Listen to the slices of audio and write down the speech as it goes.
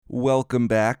Welcome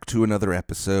back to another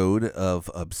episode of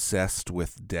Obsessed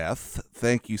with Death.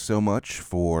 Thank you so much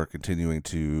for continuing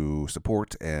to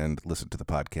support and listen to the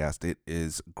podcast. It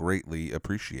is greatly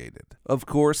appreciated. Of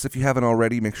course, if you haven't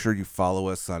already, make sure you follow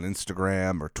us on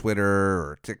Instagram or Twitter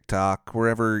or TikTok,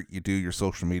 wherever you do your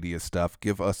social media stuff.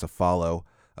 Give us a follow,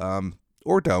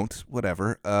 or don't,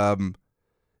 whatever.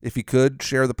 If you could,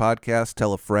 share the podcast,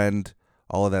 tell a friend.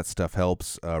 All of that stuff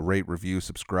helps. Rate, review,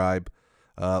 subscribe.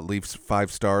 Leave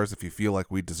 5 stars if you feel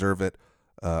like we deserve it.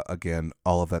 Again,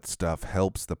 all of that stuff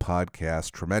helps the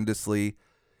podcast tremendously.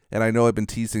 And I know I've been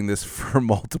teasing this for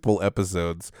multiple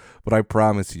episodes, but I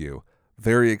promise you,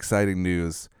 very exciting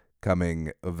news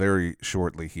coming very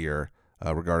shortly here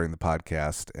regarding the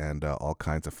podcast and all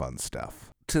kinds of fun stuff.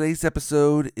 Today's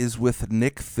episode is with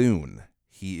Nick Thune.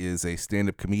 He is a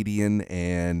stand-up comedian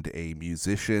and a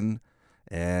musician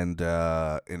and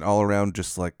an all-around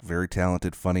just like very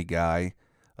talented, funny guy.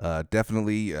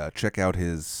 Definitely check out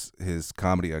his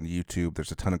comedy on YouTube.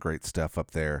 There's a ton of great stuff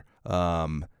up there.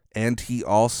 And he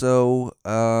also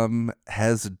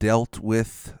has dealt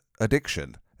with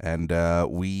addiction. And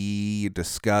we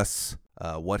discuss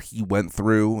what he went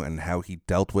through and how he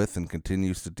dealt with and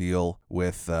continues to deal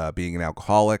with being an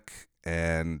alcoholic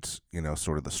and,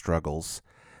 sort of the struggles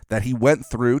that he went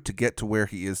through to get to where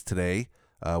he is today.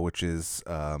 Which is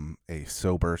a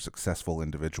sober, successful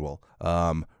individual.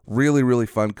 Really, really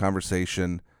fun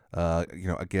conversation.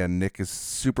 Again, Nick is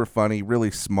super funny, really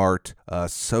smart,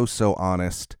 so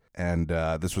honest, and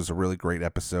this was a really great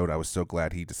episode. I was so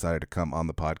glad he decided to come on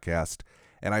the podcast,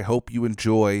 and I hope you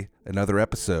enjoy another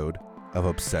episode of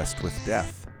Obsessed with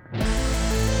Death.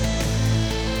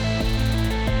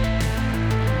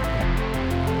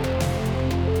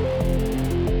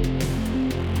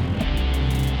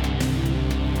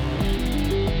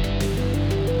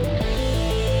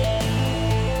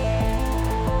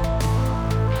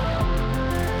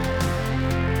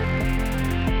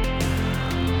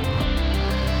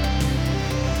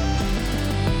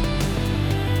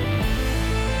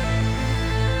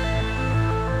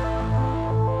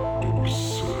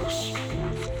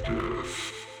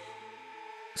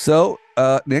 So,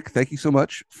 Nick, thank you so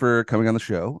much for coming on the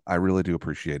show. I really do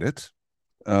appreciate it.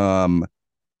 We're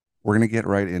gonna get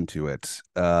right into it.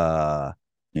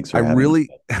 Thanks for having me.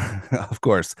 Of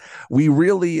course, we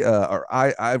really,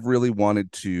 I've really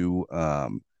wanted to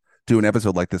do an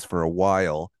episode like this for a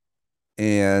while,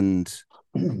 and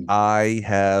I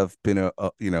have been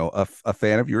a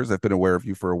fan of yours. I've been aware of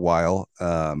you for a while.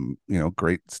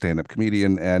 Great stand-up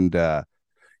comedian, and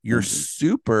you're Thank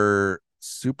you.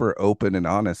 super open and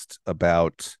honest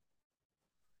about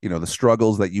the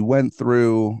struggles that you went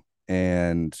through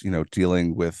and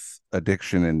dealing with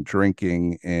addiction and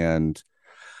drinking. And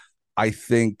I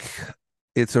think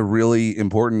it's a really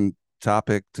important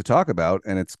topic to talk about,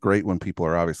 and it's great when people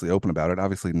are obviously open about it.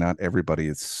 Obviously not everybody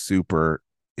is super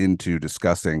into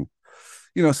discussing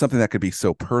something that could be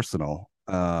so personal.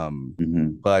 Hmm.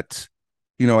 But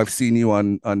I've seen you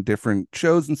on different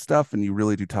shows and stuff, and you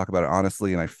really do talk about it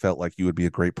honestly, and I felt like you would be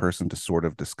a great person to sort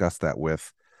of discuss that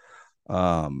with.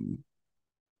 Um,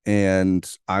 and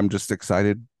I'm just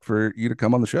excited for you to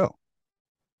come on the show.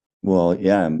 Well,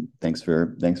 yeah, thanks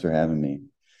for having me.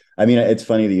 I mean, it's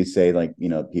funny that you say like,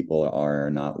 people are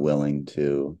not willing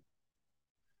to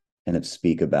kind of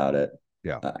speak about it.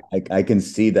 Yeah. I can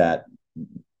see that,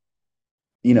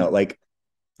 like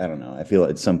I don't know. I feel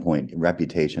at some point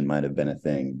reputation might have been a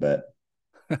thing, but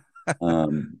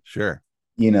um, Sure.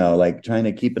 like trying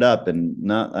to keep it up and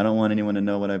not I don't want anyone to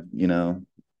know what the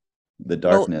Well,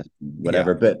 darkness, yeah.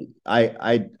 whatever. But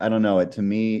I don't know. It to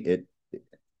me, it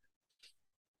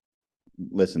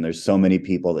listen, there's so many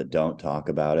people that don't talk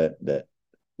about it that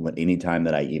when anytime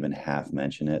that I even half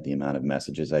mention it, the amount of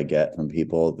messages I get from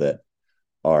people that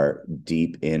are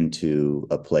deep into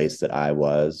a place that I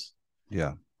was,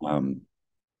 Yeah. um,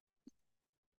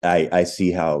 I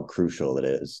see how crucial it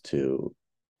is to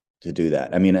do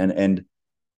that. I mean, and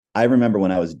I remember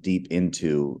when I was deep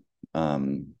into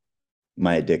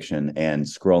my addiction and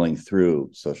scrolling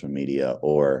through social media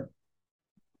or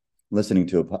listening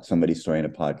to somebody's story in a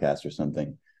podcast or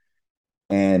something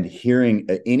and hearing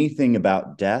anything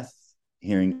about death,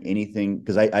 hearing anything,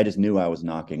 because I just knew I was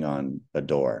knocking on a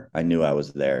door. I knew I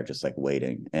was there, just like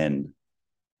waiting. And,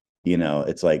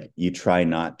 it's like you try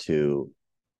not to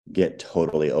get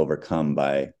totally overcome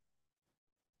by,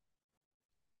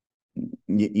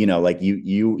 like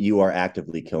you are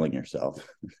actively killing yourself.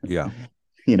 Yeah.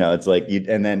 It's like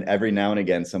and then every now and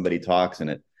again somebody talks and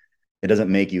it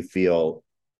doesn't make you feel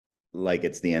like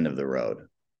it's the end of the road.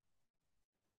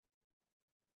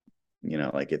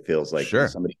 Like it feels like Sure.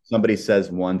 somebody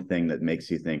says one thing that makes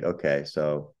you think, okay,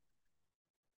 so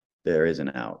there is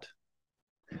an out,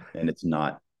 and it's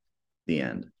not the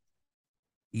end.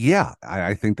 Yeah,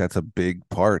 I think that's a big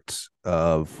part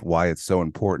of why it's so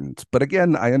important. But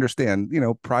again, I understand,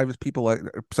 private people, like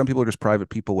some people are just private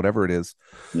people, whatever it is.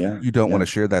 Yeah, You don't want yeah.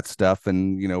 to share that stuff,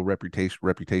 and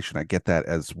reputation. I get that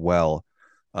as well.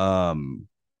 Um,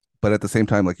 but at the same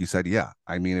time, like you said, yeah,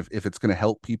 I mean, if it's going to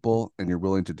help people and you're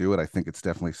willing to do it, I think it's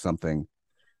definitely something,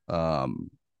 um,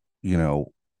 you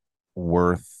know,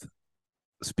 worth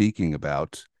speaking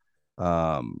about.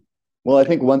 Um, Well, I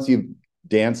think once you've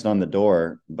danced on the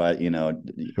door, but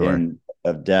sure. in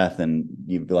of death, and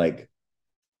you've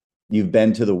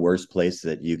been to the worst place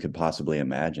that you could possibly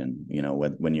imagine,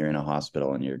 when you're in a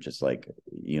hospital and you're just like,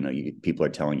 people are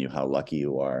telling you how lucky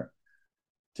you are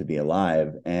to be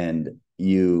alive, and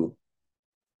you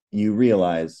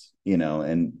realize,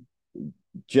 and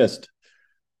just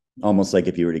almost like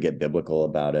if you were to get biblical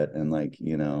about it, and like,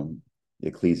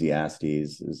 Ecclesiastes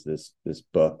is this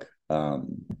book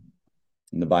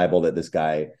in the Bible that this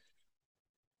guy,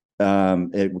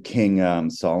 King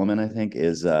Solomon, I think,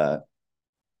 is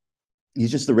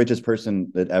he's just the richest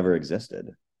person that ever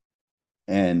existed,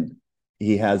 and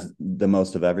he has the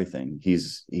most of everything.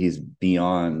 He's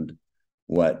beyond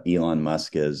what Elon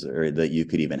Musk is, or that you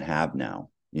could even have now,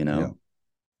 Yeah.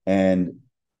 and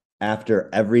after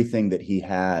everything that he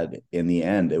had, in the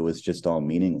end, it was just all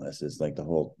meaningless. It's like the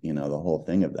whole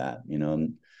thing of that,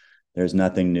 there's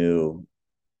nothing new.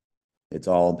 It's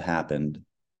all happened.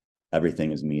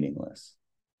 Everything is meaningless.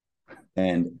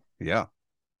 And Yeah.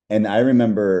 and I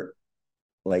remember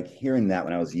like hearing that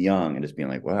when I was young and just being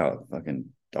like, wow, fucking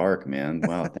dark, man.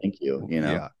 Wow, thank you.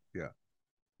 Yeah. Yeah.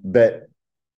 But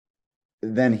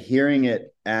then hearing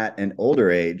it at an older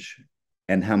age,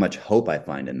 and how much hope I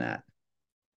find in that,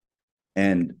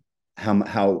 and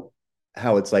how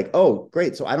it's like, oh,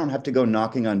 great. So I don't have to go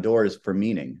knocking on doors for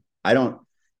meaning. I don't,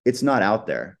 it's not out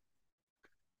there.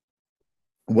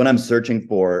 When I'm searching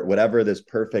for whatever this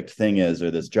perfect thing is, or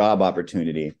this job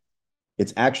opportunity,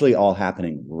 it's actually all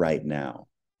happening right now.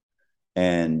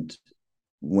 And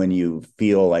when you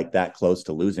feel like that close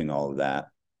to losing all of that,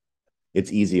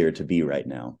 it's easier to be right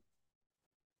now.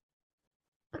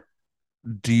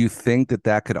 Do you think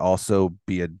that could also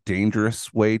be a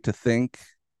dangerous way to think,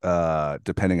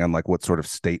 depending on like what sort of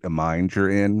state of mind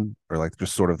you're in, or like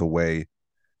just sort of the way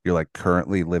you're like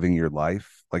currently living your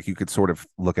life? Like you could sort of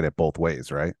look at it both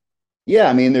ways, right? Yeah,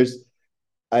 I mean,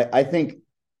 I think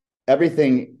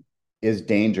everything is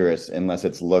dangerous unless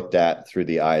it's looked at through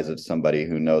the eyes of somebody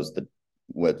who knows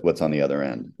what's on the other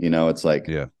end. It's like,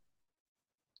 Yeah.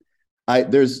 I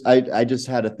just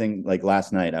had a thing like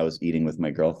last night. I was eating with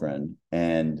my girlfriend,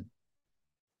 and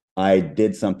I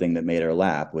did something that made her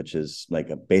laugh, which is like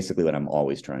basically what I'm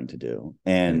always trying to do.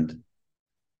 Yeah. And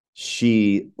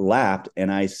she laughed,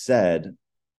 and I said,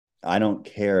 I don't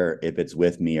care if it's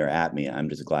with me or at me. I'm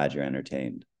just glad you're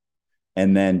entertained.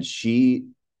 And then she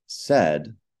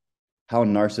said, how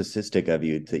narcissistic of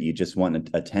you that you just want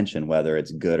attention, whether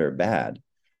it's good or bad.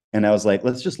 And I was like,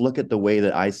 let's just look at the way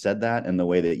that I said that and the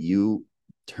way that you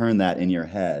turn that in your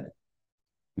head.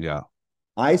 Yeah.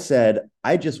 I said,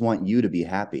 I just want you to be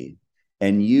happy.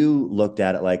 And you looked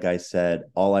at it like I said,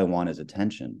 all I want is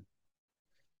attention.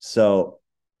 So,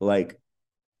 like,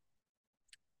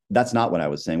 that's not what I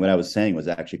was saying. What I was saying was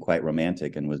actually quite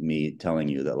romantic, and was me telling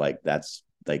you that, like, that's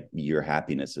like your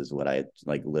happiness is what I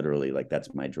like, literally, like,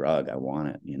 that's my drug. I want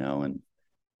it,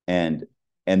 and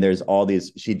and there's all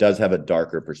these, she does have a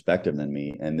darker perspective than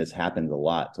me, and this happens a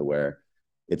lot, to where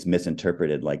it's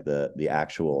misinterpreted, like the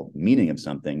actual meaning of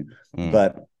something. Mm.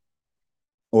 But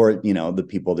or the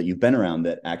people that you've been around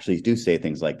that actually do say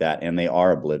things like that, and they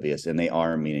are oblivious, and they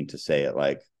are meaning to say it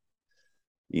like,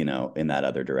 in that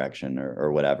other direction,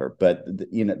 or whatever. But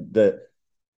the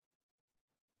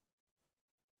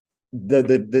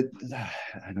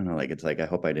I don't know, like, it's like, I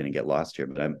hope I didn't get lost here,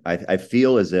 but I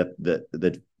feel as if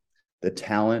the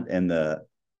talent and the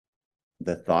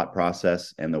thought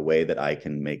process and the way that I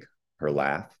can make her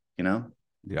laugh,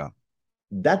 Yeah.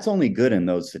 that's only good in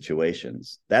those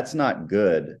situations. That's not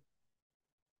good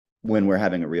when we're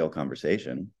having a real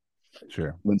conversation,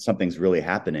 Sure. when something's really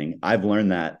happening. I've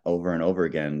learned that over and over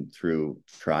again through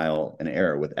trial and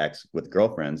error with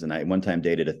girlfriends. And I one time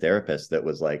dated a therapist that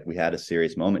was like, we had a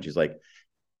serious moment. She's like,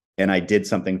 and I did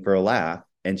something for a laugh.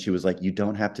 And she was like, you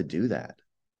don't have to do that.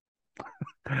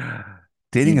 You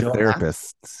Dating a don't have to.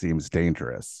 therapist seems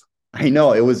dangerous. I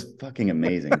know, it was fucking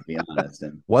amazing, to be honest.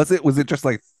 And Was it just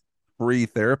like free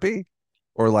therapy,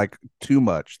 or like too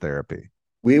much therapy?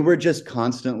 we were just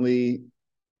constantly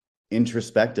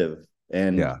introspective,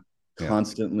 and Yeah. Yeah.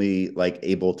 constantly like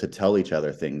able to tell each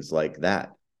other things like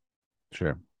that.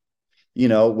 Sure.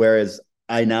 whereas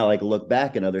I now like look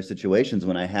back in other situations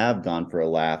when I have gone for a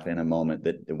laugh in a moment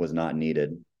that it was not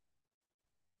needed.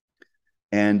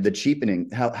 And the cheapening,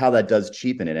 how that does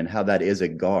cheapen it, and how that is a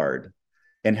guard,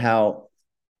 and how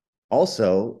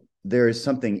also there is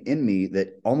something in me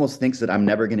that almost thinks that I'm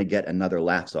never going to get another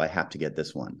laugh, so I have to get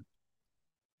this one.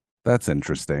 That's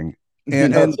interesting.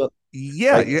 And So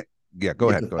yeah, like yeah, yeah. Go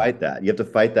you have ahead. to Go ahead. fight that. You have to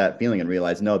fight that feeling and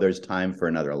realize, no, there's time for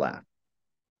another laugh.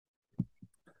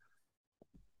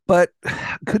 But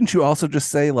couldn't you also just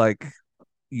say like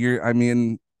I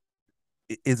mean,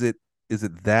 is it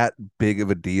that big of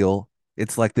a deal?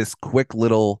 It's like this quick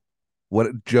little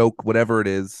what joke, whatever it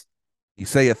is. You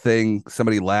say a thing,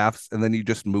 somebody laughs, and then you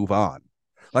just move on.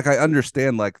 Like I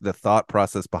understand like the thought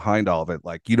process behind all of it.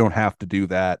 Like you don't have to do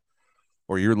that,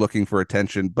 or you're looking for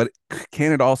attention, but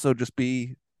can it also just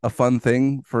be a fun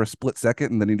thing for a split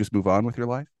second and then you just move on with your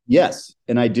life? Yes,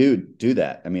 and I do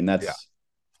that. I mean, Yeah.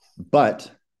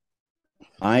 but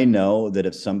I know that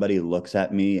if somebody looks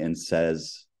at me and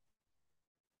says,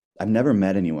 I've never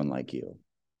met anyone like you,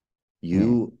 Hmm.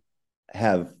 you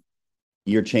have,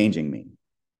 you're changing me.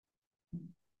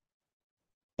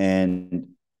 And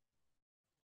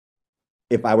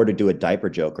if I were to do a diaper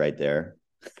joke right there,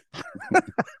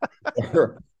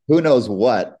 or who knows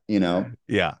what,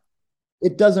 Yeah.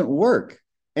 it doesn't work.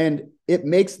 And it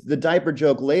makes the diaper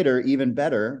joke later even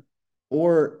better,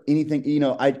 or anything,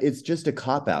 it's just a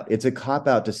cop out. It's a cop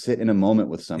out to sit in a moment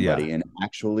with Yeah. somebody and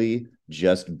actually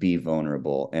just be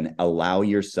vulnerable and allow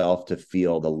yourself to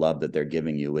feel the love that they're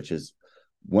giving you, which is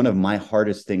one of my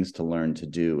hardest things to learn to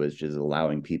do, is just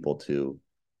allowing people to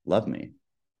love me.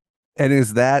 And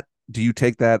do you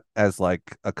take that as like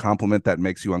a compliment that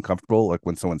makes you uncomfortable? Like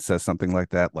when someone says something like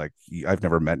that, like I've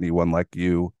never met anyone like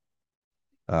you.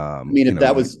 I mean, You if know,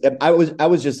 that was, if I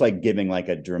was just like giving like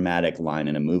a dramatic line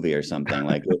in a movie or something,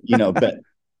 like,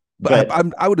 but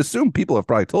I would assume people have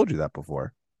probably told you that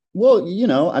before. well,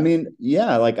 I mean,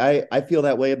 yeah, like I feel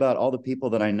that way about all the people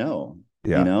that I know,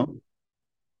 you Yeah. know.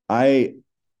 I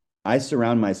I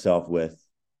surround myself with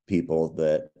people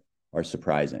that are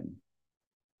surprising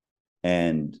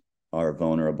and are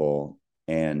vulnerable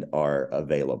and are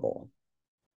available.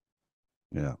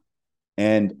 Yeah.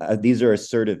 And these are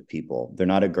assertive people. They're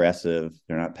not aggressive.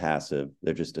 They're not passive.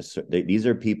 They're just these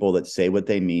are people that say what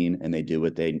they mean, and they do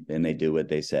what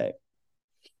they say.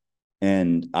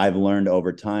 And I've learned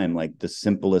over time, like the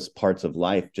simplest parts of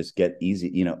life just get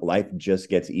easy. Life just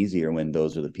gets easier when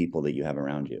those are the people that you have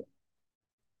around you.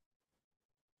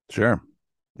 Sure.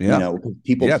 Yeah.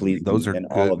 People Yeah. Those pleasing are and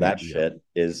all good. of that Yeah. shit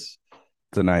is,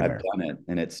 It's a I've nightmare. done it,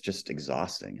 and it's just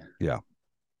exhausting. Yeah.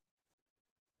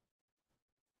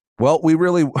 Well, we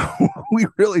really we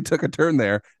really took a turn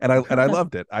there, and I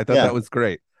loved it. I thought Yeah. that was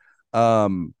great.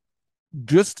 Um,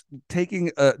 just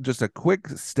taking just a quick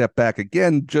step back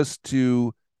again, just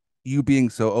to you being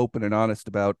so open and honest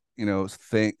about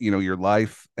your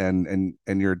life and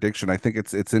your addiction. I think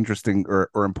it's interesting, or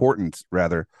important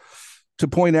rather, to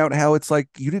point out how it's like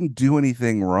you didn't do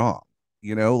anything wrong.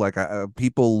 Like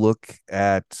people look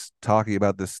at talking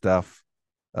about this stuff.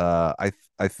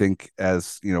 I think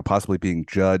as possibly being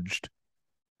judged.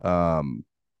 Um,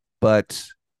 but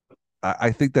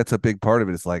I think that's a big part of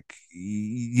it. Is like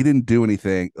you didn't do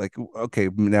anything. Like okay,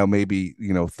 now maybe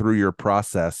through your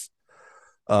process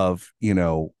of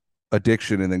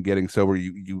addiction and then getting sober,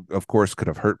 you of course could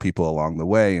have hurt people along the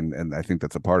way, and I think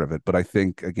that's a part of it. But I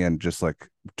think again, just like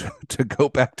to go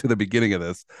back to the beginning of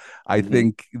this, I Mm-hmm.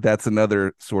 think that's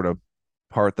another sort of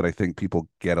part that I think people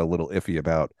get a little iffy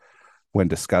about when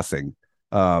discussing.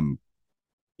 Um,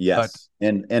 but Yes.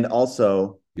 And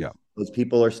also yeah, those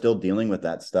people are still dealing with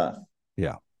that stuff.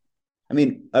 yeah, I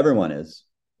mean, everyone is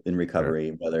in sure,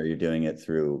 recovery, whether you're doing it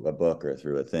through a book or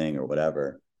through a thing or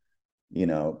whatever. You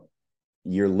know,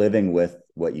 you're living with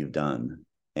what you've done,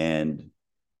 and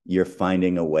you're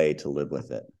finding a way to live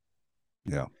with it.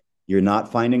 yeah, You're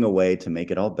not finding a way to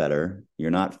make it all better.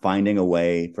 You're not finding a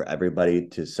way for everybody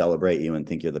to celebrate you and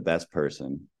think you're the best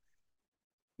person.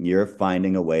 You're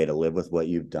finding a way to live with what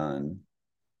you've done,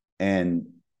 and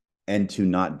to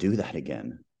not do that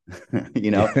again.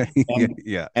 you know yeah, and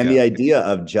yeah, and yeah, the idea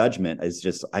of judgment is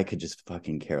just, I could just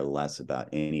fucking care less about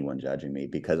anyone judging me,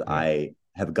 because yeah. I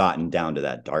have gotten down to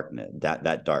that darkness,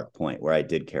 that dark point where I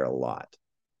did care a lot.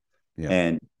 Yeah.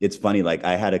 And it's funny, like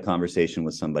I had a conversation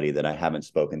with somebody that I haven't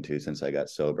spoken to since I got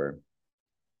sober.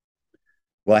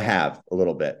 Well, I have a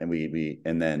little bit, and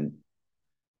and then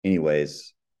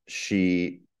anyways,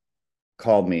 she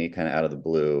called me kind of out of the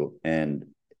blue, and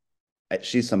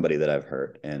she's somebody that I've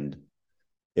hurt, and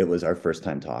it was our first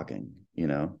time talking.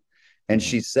 And Mhm.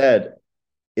 she said,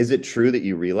 "Is it true that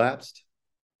you relapsed?"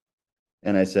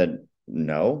 And I said,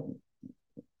 No,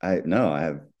 I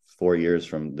have 4 years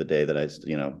from the day that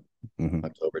Hmm.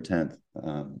 October 10th,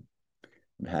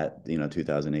 had,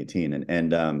 2018.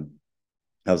 And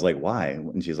I was like, why?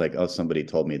 And she's like, oh, somebody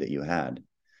told me that you had.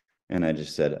 And I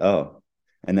just said, oh.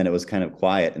 And then it was kind of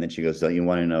quiet. And then she goes, don't you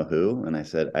want to know who? And I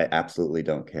said, I absolutely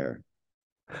don't care.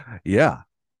 Yeah.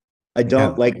 I Yeah.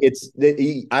 don't like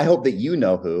I hope that you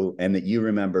know who and that you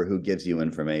remember who gives you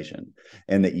information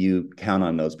and that you count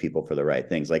on those people for the right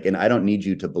things. Like, and I don't need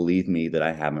you to believe me that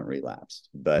I haven't relapsed,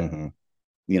 but Hmm.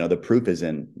 the proof is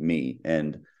in me.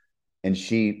 And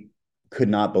she could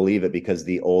not believe it because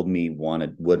the old me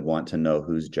would want to know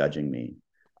who's judging me.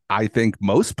 I think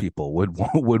most people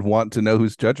would want to know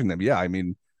who's judging them. Yeah. I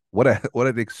mean, what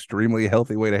an extremely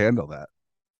healthy way to handle that.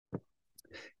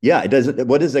 Yeah, it doesn't.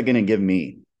 What is that going to give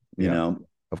me? You Yeah. know,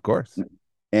 Of course.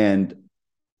 and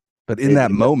But in it,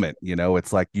 that it moment,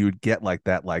 it's like you'd get like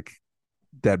that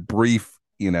brief,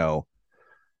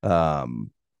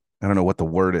 um I don't know what the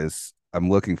word is I'm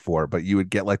looking for, but you would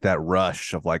get like that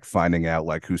rush of like finding out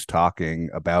like who's talking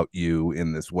about you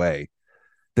in this way.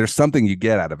 There's something you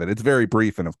get out of it. It's very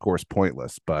brief and of course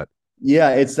pointless, but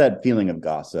yeah, it's that feeling of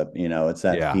gossip. It's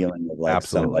that yeah, feeling of like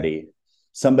absolutely.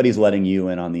 somebody's letting you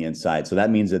in on the inside. So that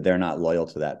means that they're not loyal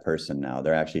to that person now.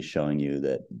 They're actually showing you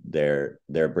that they're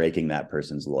breaking that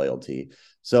person's loyalty.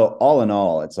 So all in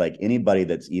all, it's like anybody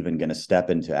that's even going to step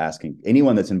into asking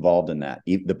anyone that's involved in that,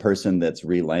 the person that's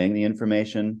relaying the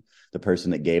information, the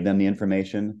person that gave them the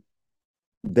information,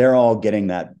 they're all getting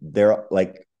that. They're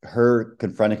like her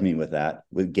confronting me with that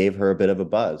gave her a bit of a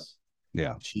buzz.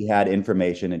 Yeah. She had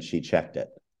information and she checked it,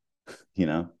 you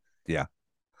know? Yeah.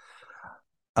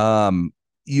 Um,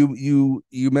 you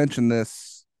mentioned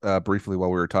this briefly while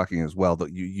we were talking as well.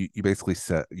 That you basically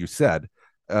said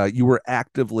you were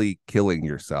actively killing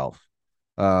yourself,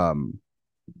 um,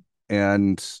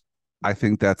 and I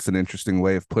think that's an interesting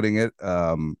way of putting it.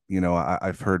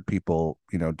 I've heard people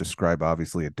describe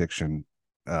obviously addiction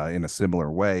in a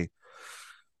similar way,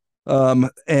 and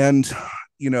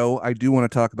I do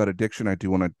want to talk about addiction. I do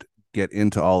want to get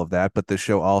into all of that, but the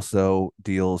show also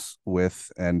deals with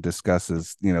and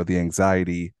discusses the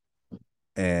anxiety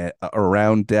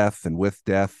around death and with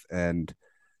death. And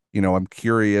I'm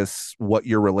curious what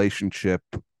your relationship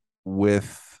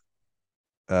with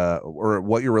or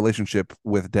what your relationship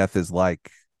with death is like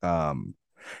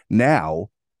now.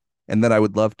 And then I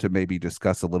would love to maybe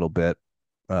discuss a little bit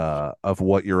of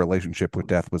what your relationship with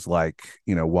death was like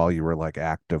while you were like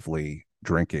actively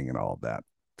drinking and all of that.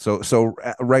 So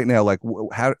right now, like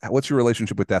what's your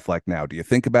relationship with death like now? Do you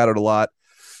think about it a lot?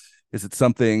 Is it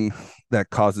something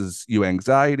that causes you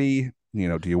anxiety?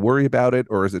 Do you worry about it,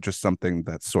 or is it just something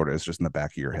that sort of is just in the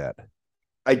back of your head?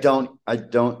 I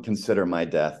don't consider my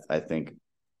death, I think,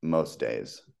 most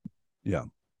days. Yeah.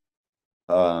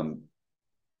 Um,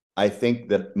 I think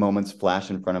that moments flash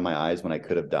in front of my eyes when I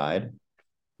could have died,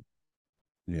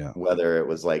 Yeah. whether it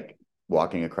was like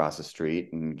walking across the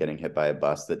street and getting hit by a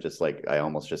bus that just like I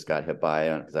almost just got hit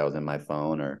by because I was in my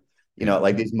phone, or Yeah.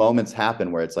 like these moments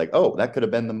happen where it's like, oh, that could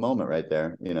have been the moment right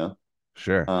there.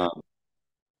 Sure.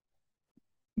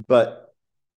 But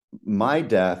my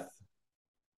death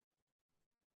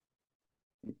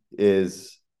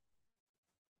is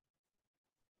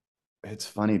it's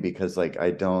funny because like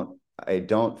I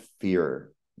don't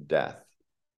fear death.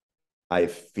 I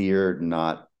fear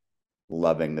not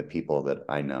loving the people that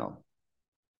I know.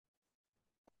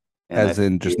 And I As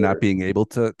in just not fear, being able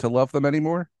to love them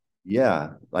anymore?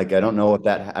 yeah, like I don't know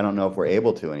if we're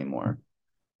able to anymore,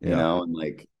 Yeah. and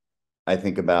like I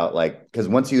think about like because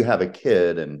once you have a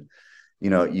kid and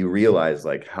you realize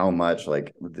like how much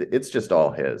like it's just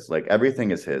all his. Like everything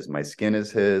is his. My skin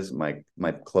is his, my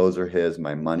clothes are his,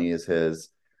 my money is his.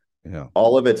 Yeah.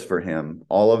 All of it's for him.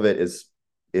 All of it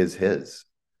is his.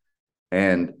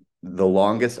 And the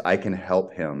longest I can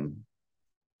help him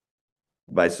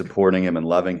by supporting him and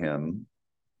loving him,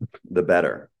 the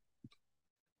better.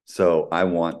 So I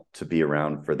want to be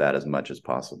around for that as much as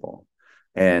possible.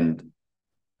 And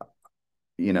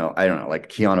I don't know, like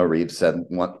Keanu Reeves said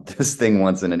this thing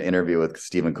once in an interview with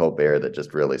Stephen Colbert that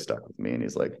just really stuck with me. And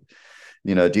he's like,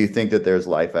 do you think that there's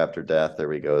life after death? There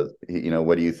we go.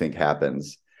 What do you think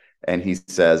happens? And he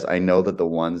says, I know that the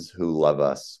ones who love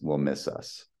us will miss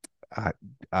us. I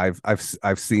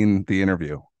I've seen the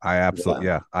interview.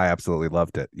 Yeah. I absolutely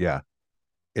loved it. Yeah.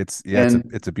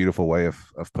 And It's a beautiful way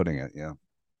of putting it. Yeah.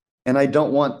 and I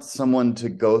don't want someone to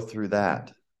go through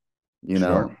that, you Sure.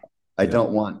 know. I Yeah.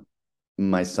 don't want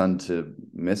my son to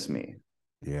miss me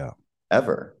Yeah.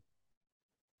 ever.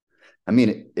 I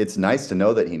mean, it's nice to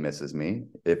know that he misses me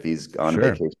if he's on Sure.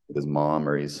 vacation with his mom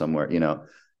or he's somewhere.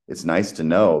 It's nice to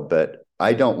know, but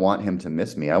I don't want him to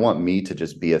miss me. I want me to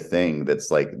just be a thing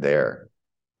that's like there.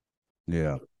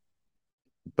 Yeah.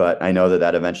 But I know that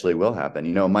that eventually will happen.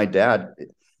 You know, my dad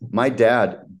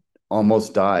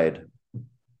almost died.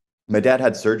 My dad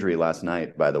had surgery last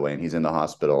night, by the way, and he's in the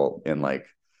hospital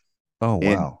Oh,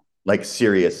 in wow. like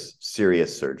serious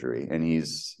surgery. And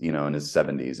he's, you know, in his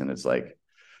 70s. And it's like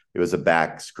it was a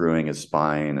back screwing his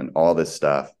spine and all this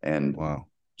stuff. And Wow.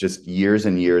 just years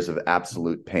and years of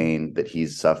absolute pain that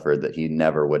he's suffered that he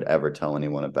never would ever tell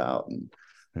anyone about. And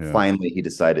Yeah. finally, he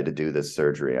decided to do this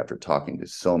surgery after talking to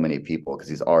so many people because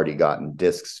he's already gotten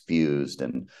discs fused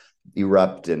and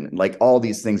erupt and like all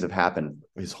these things have happened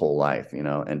his whole life, you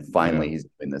know. And Yeah. finally, he's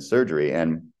doing this surgery.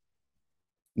 And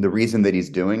the reason that he's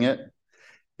doing it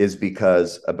is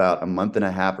because about a month and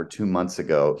a half or 2 months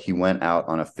ago, he went out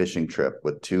on a fishing trip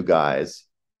with two guys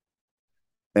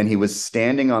and he was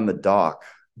standing on the dock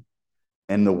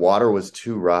and the water was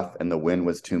too rough and the wind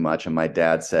was too much. And my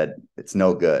dad said, it's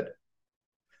no good.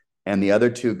 And the other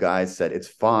two guys said, it's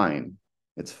fine.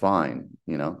 It's fine.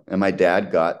 You know, and my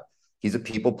dad he's a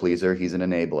people pleaser. He's an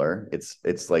enabler.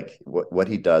 It's like what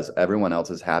he does. Everyone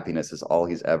else's happiness is all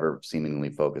he's ever seemingly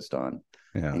focused on.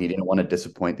 Yeah. And he didn't want to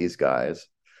disappoint these guys.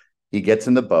 He gets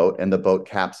in the boat and the boat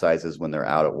capsizes when they're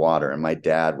out of water. And my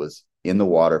dad was in the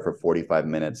water for 45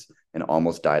 minutes and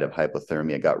almost died of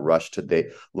hypothermia, got rushed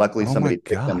to luckily Oh my somebody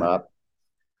picked him God. up.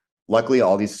 Luckily,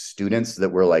 all these students that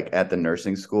were like at the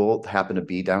nursing school happened to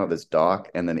be down at this dock,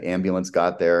 and then ambulance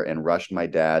got there and rushed my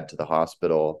dad to the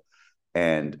hospital.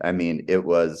 And I mean, it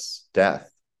was death.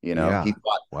 You know, Yeah. he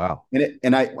thought, Wow.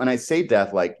 and I when I say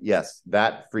death, like yes,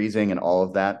 that freezing and all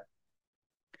of that,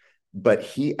 but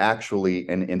he actually,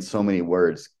 and in so many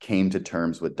words, came to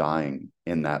terms with dying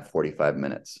in that 45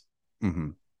 minutes,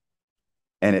 Hmm.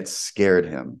 and it scared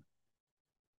him.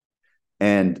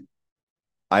 And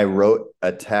I wrote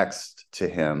a text to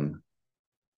him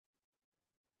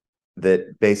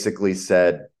that basically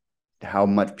said how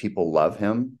much people love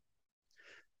him.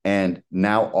 And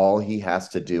now all he has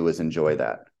to do is enjoy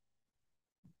that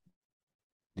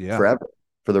Yeah. forever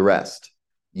for the rest.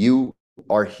 You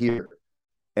are here.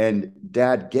 And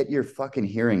dad, get your fucking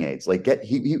hearing aids. Like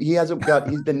he hasn't got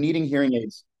he's been needing hearing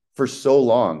aids for so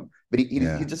long, but he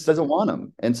Yeah. just doesn't want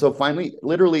them. And so finally,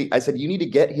 literally, I said, you need to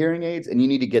get hearing aids and you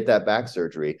need to get that back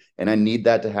surgery. And I need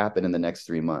that to happen in the next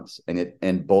 3 months.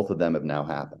 And both of them have now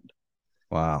happened.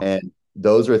 Wow. And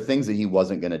those are things that he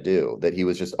wasn't going to do, that he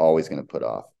was just always going to put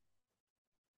off.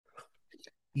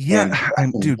 Yeah. And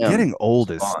I'm, watching dude, him getting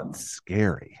old is respond,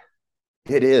 scary.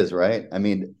 it is, right? I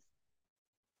mean,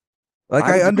 Like, I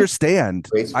I'm doing it understand.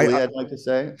 gracefully, I'd like to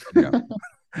say. Yeah.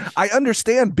 I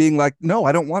understand being like, no,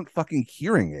 I don't want fucking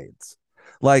hearing aids.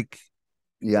 Like,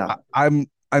 Yeah.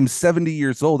 I'm 70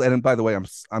 years old, and by the way,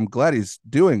 I'm glad he's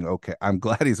doing okay. I'm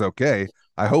glad he's okay.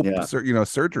 I hope Yeah.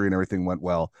 surgery and everything went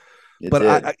well. It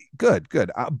But did.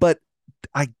 good. But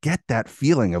I get that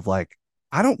feeling of like,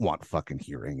 I don't want fucking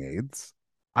hearing aids.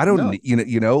 I don't No,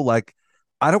 need, like,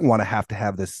 I don't want to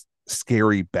have this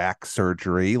scary back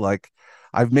surgery. Like,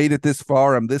 I've made it this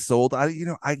far. I'm this old. I'm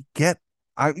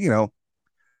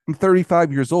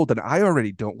 35 years old and I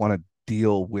already don't want to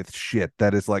deal with shit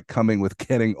that is like coming with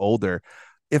getting older.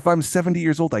 If I'm 70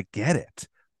 years old, I get it.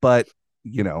 But,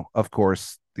 of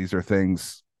course, these are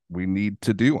things we need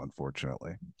to do,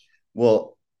 unfortunately.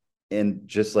 well, and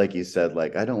just like you said,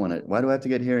 like, I don't want to, why do I have to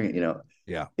get hearing?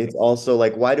 Yeah. It's also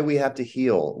like, why do we have to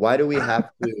heal?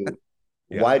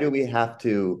 Yeah. Why do we have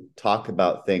to talk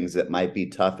about things that might be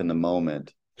tough in the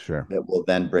moment Sure. that will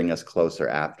then bring us closer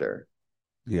after?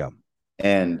 Yeah.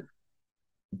 And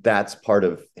that's part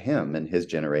of him and his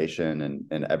generation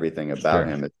and everything about Sure.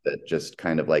 him. It's that just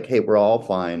kind of like, hey, we're all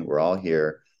fine. We're all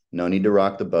here. No need to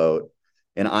rock the boat.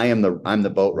 And I'm the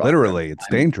boat rocker. Literally, it's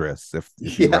dangerous if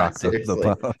you Yeah, rock the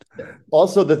seriously. boat.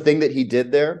 Also, the thing that he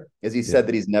did there is he Yeah. said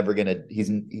that he's never gonna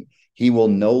he will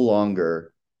no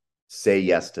longer say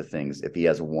yes to things if he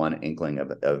has one inkling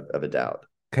of a doubt.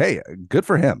 Okay. Good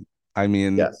for him. I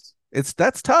mean, Yes.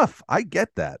 that's tough. I get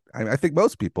that. I think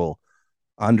most people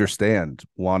understand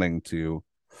wanting to,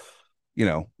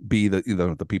 be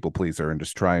the people pleaser and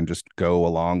just try and just go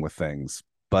along with things.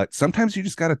 But sometimes you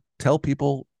just got to tell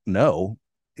people no,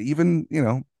 even,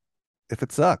 if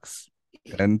it sucks.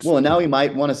 And Well, and now he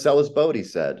might want to sell his boat, he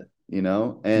said,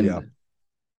 yeah, and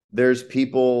there's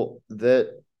people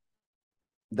that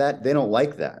they don't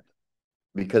like that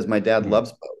because my dad mm,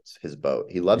 loves boats, his boat.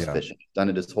 He loves yeah, fishing. He's done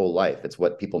it his whole life. It's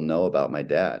what people know about my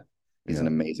dad. He's an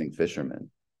yeah, amazing fisherman.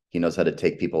 He knows how to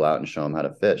take people out and show them how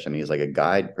to fish. I mean, he's like a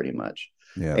guide pretty much.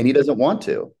 yeah, And he doesn't want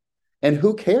to. And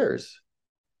who cares?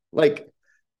 Like,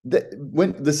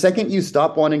 When the second you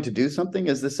stop wanting to do something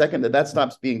is the second that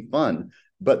stops being fun.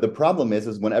 But the problem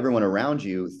is when everyone around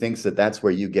you thinks that that's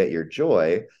where you get your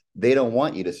joy, they don't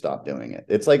want you to stop doing it.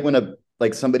 It's like when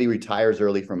somebody retires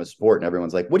early from a sport and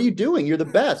everyone's like, "What are you doing? You're the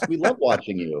best. We love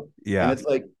watching you." And Yeah. it's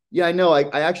like, yeah, I know.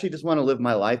 I actually just want to live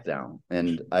my life now,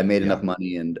 and I made Yeah. enough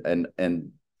money, and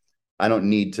I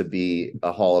don't need to be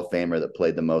a Hall of Famer that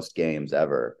played the most games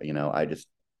ever.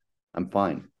 I'm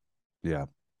fine. Yeah.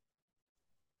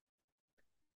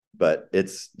 But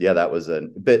that was a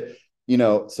bit,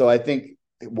 so I think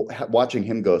watching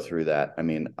him go through that, I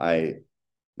mean, I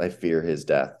fear his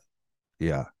death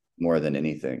Yeah. more than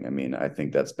anything. I mean, I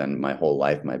think that's been my whole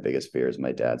life. My biggest fear is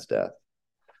my dad's death.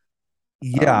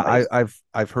 Yeah, I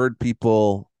I've heard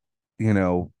people,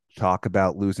 talk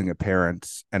about losing a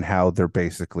parent and how they're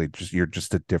basically just you're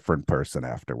just a different person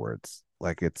afterwards.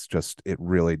 Like it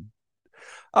really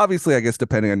obviously I guess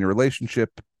depending on your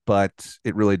relationship, but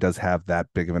it really does have that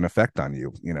big of an effect on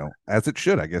you, as it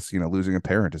should. I guess, losing a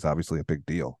parent is obviously a big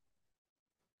deal.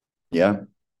 Yeah.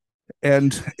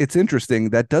 And it's interesting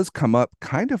that does come up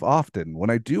kind of often when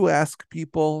I do ask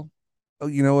people,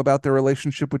 about their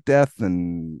relationship with death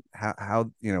and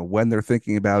how, when they're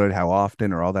thinking about it, how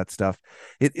often, or all that stuff.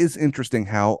 It is interesting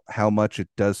how much it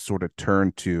does sort of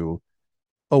turn to,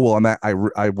 oh, well,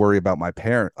 I worry about my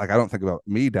parent. Like, I don't think about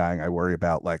me dying. I worry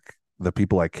about like the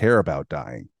people I care about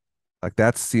dying. Like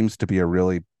that seems to be a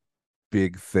really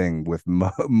big thing with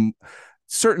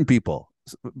certain people.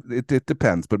 It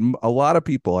depends, but a lot of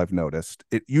people I've noticed,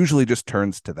 it usually just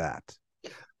turns to that.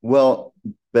 Well,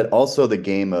 but also the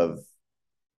game of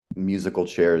musical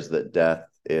chairs that death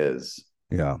is.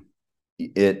 Yeah.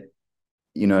 It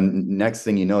next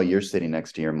thing you know, you're sitting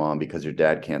next to your mom because your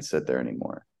dad can't sit there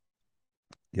anymore,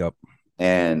 Yep.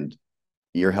 and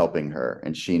you're helping her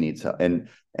and she needs help, and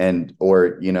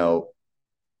or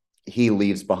he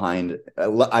leaves behind.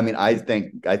 I mean, I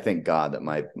thank God that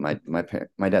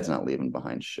my dad's not leaving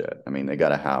behind shit. I mean, they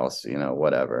got a house,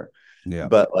 whatever. Yeah.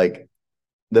 But like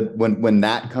when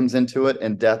that comes into it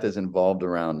and death is involved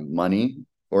around money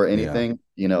or Yeah. anything,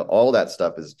 all that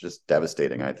stuff is just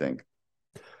devastating, I think.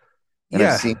 And I've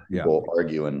Yeah. seen Yeah. people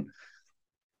argue, and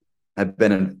I've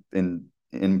been in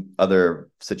other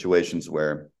situations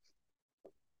where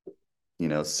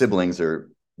siblings are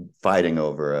fighting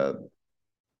over a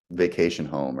vacation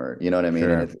home, or you know what I mean,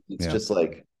 and Sure. it's Yeah. just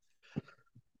like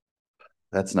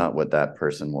that's not what that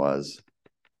person was.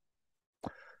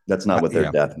 That's not what their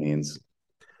Yeah. death means.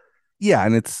 Yeah,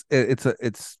 and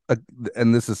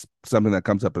and this is something that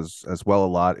comes up as well a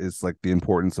lot, is like the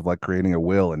importance of like creating a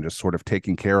will and just sort of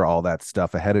taking care of all that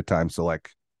stuff ahead of time, so like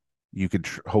you could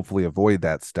hopefully avoid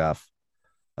that stuff,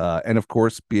 and of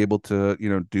course be able to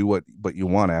do what you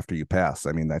want after you pass.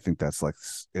 I mean, I think that's like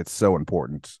it's so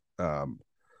important,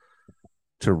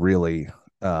 to really,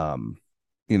 um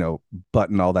you know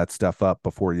button all that stuff up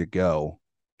before you go,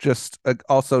 just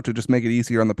also to just make it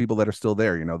easier on the people that are still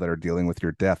there, that are dealing with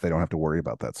your death. They don't have to worry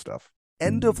about that stuff.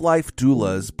 End of life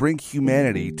doulas bring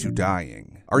humanity to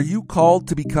dying. Are you called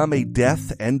to become a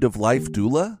death end of life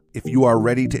doula? If you are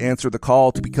ready to answer the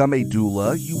call to become a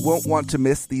doula, you won't want to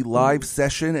miss the live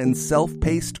session and self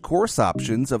paced course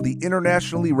options of the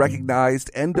internationally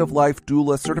recognized end of life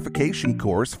doula certification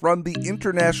course from the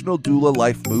International Doula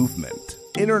Life Movement.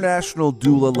 International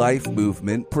Doula Life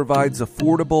Movement provides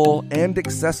affordable and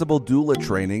accessible doula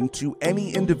training to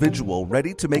any individual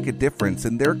ready to make a difference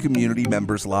in their community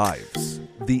members' lives.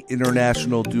 The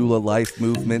International Doula Life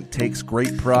Movement takes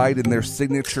great pride in their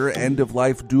signature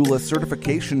end-of-life doula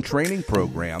certification training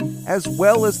program, as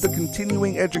well as the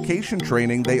continuing education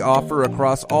training they offer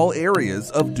across all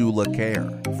areas of doula care.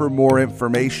 For more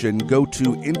information, go to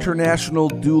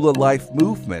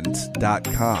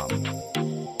internationaldoulalifemovement.com.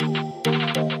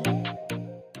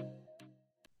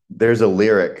 There's a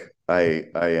lyric I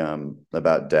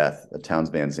about death, a Towns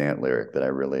Van Zandt lyric that I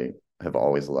really have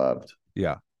always loved.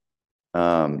 Yeah.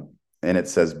 And it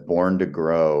says, "Born to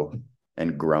grow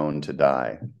and grown to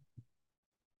die."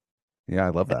 Yeah, I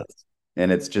love that.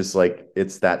 And it's just like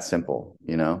it's that simple.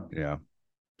 Yeah.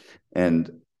 And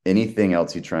anything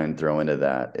else you try and throw into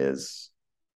that is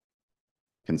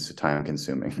time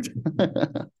consuming.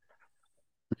 And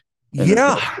it's Yeah,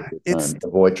 going to take it's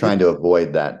time. Trying to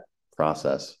avoid that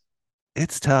process.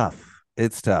 it's tough.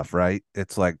 It's tough, right?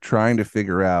 It's like trying to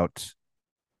figure out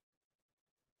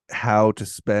how to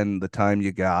spend the time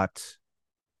you got,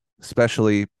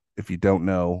 especially if you don't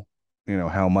know,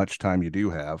 how much time you do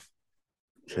have.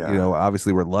 Yeah.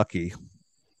 Obviously we're lucky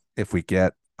if we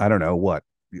get, I don't know what,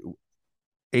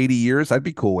 80 years. I'd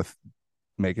be cool with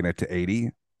making it to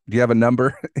 80. Do you have a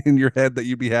number in your head that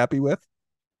you'd be happy with?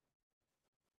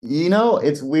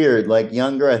 It's weird. Like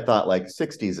younger, I thought like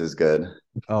 60s is good.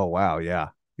 Oh wow, yeah.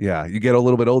 Yeah. You get a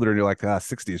little bit older and you're like,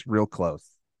 60 is real close.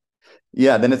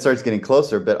 Yeah, then it starts getting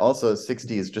closer, but also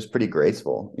 60 is just pretty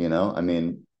graceful. I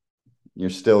mean, you're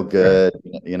still Sure. good,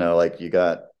 like you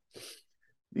got,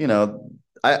 you know,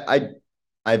 I, I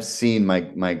I've seen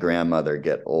my grandmother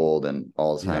get old and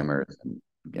Yeah. Alzheimer's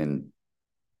and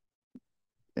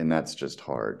and that's just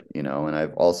hard. And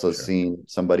I've also Sure. seen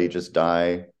somebody just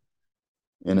die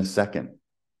in a second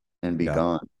and be Yeah.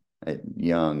 gone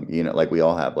young, like we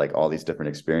all have like all these different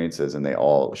experiences and they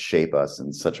all shape us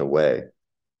in such a way.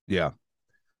 Yeah.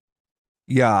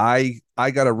 Yeah.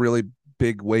 I got a really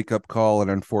big wake up call, an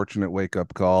unfortunate wake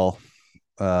up call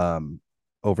um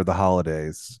over the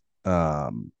holidays.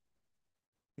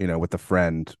 With a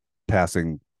friend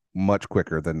passing much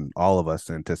quicker than all of us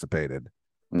anticipated.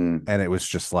 Mm. And it was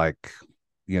just like,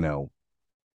 you know,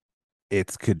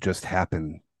 it could just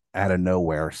happen out of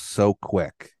nowhere so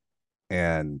quick.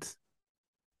 And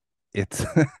it's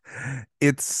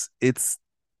it's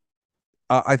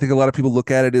I think a lot of people look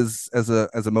at it as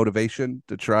a motivation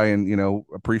to try and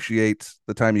appreciate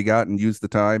the time you got and use the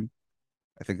time.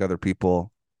 I think other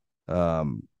people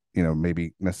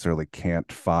maybe necessarily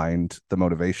can't find the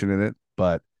motivation in it,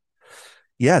 but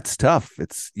yeah, it's tough.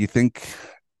 It's you think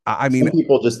I mean, Some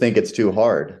people just think it's too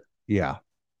hard. yeah,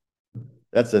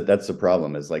 That's the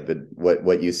problem is like the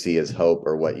what you see as hope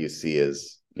or what you see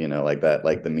as like that,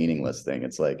 like the meaningless thing.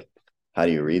 It's like, how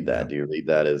do you read yeah, that? Do you read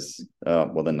that as, oh,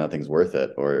 well, then nothing's worth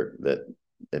it, or that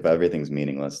if everything's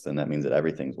meaningless, then that means that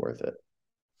everything's worth it.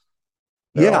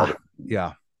 They're all yeah, the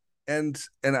yeah. And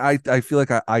I feel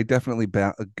like I definitely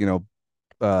bounce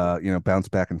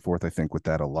back and forth. I think with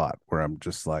that a lot, where I'm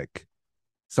just like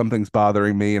something's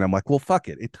bothering me, and I'm like, well, fuck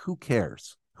it. Who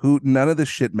cares? None of this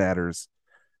shit matters.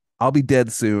 I'll be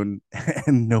dead soon,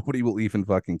 and nobody will even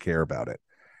fucking care about it.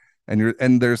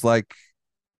 And there's like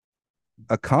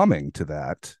a calming to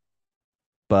that,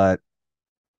 but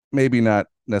maybe not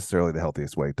necessarily the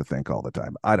healthiest way to think all the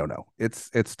time. I don't know.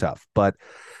 It's tough, but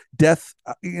death,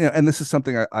 and this is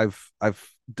something I've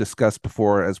discussed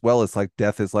before as well. As like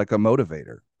death is like a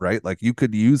motivator, right? Like you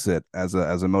could use it as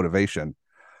a motivation.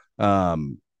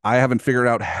 I haven't figured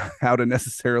out how to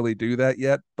necessarily do that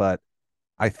yet, but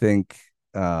I think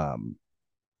um,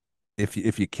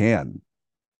 if you can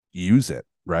use it,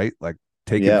 right? Like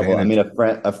take Yeah, well, I advantage. mean,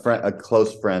 a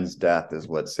close friend's death is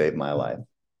what saved my life.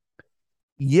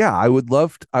 Yeah, I would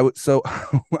love to, I would so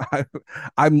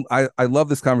I, I love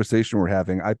this conversation we're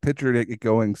having. I pictured it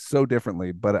going so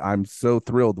differently, but I'm so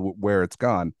thrilled where it's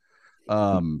gone.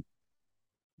 Um,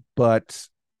 but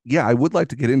yeah, I would like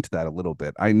to get into that a little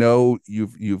bit. I know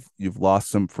you've lost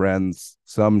some friends,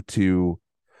 some to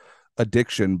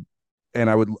addiction, and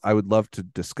I would love to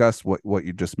discuss what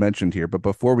you just mentioned here. But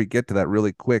before we get to that,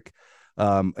 really quick,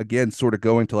 again, sort of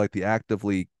going to like the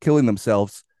actively killing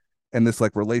themselves and this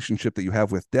like relationship that you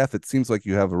have with death, it seems like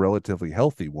you have a relatively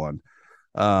healthy one.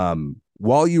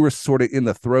 While you were sort of in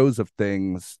the throes of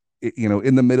things,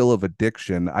 in the middle of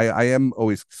addiction, I am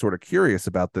always sort of curious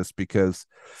about this because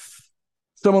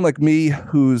someone like me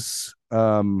who's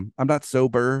I'm not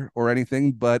sober or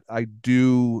anything, but I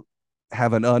do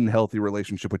have an unhealthy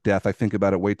relationship with death. I think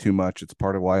about it way too much. It's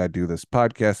part of why I do this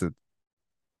podcast.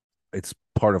 It's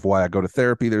part of why I go to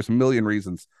therapy. There's a million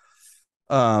reasons.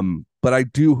 But I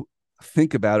do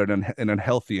think about it in an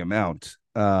unhealthy amount.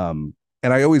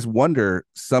 And I always wonder,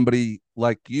 somebody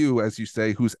like you, as you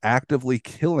say, who's actively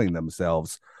killing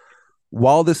themselves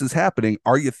while this is happening,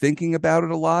 are you thinking about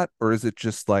it a lot, or is it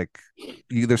just like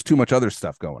there's too much other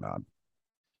stuff going on?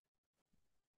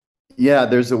 Yeah,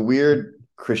 there's a weird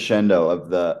crescendo of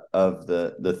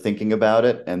the thinking about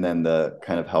it and then the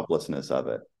kind of helplessness of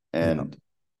it. Yeah,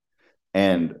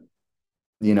 And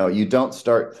you don't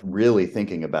start really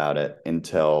thinking about it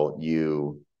until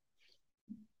you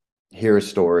hear a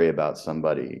story about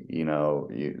somebody. You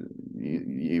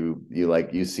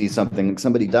like you see something,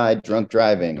 somebody died drunk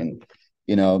driving, and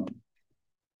you know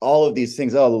all of these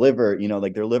things. Oh, the liver,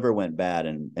 like their liver went bad,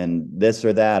 and this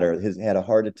or that, or his had a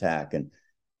heart attack, and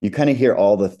you kind of hear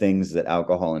all the things that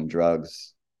alcohol and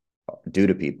drugs do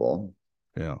to people,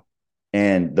 yeah,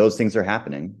 and those things are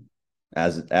happening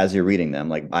as you're reading them.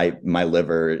 Like my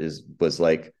liver was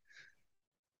like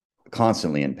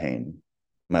constantly in pain.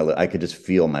 I could just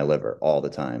feel my liver all the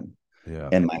time, yeah,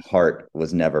 and my heart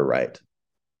was never right.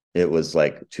 It was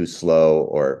like too slow,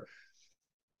 or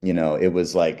it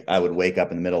was like I would wake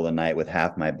up in the middle of the night with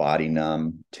half my body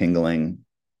numb, tingling.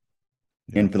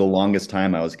 yeah. And for the longest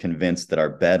time, I was convinced that our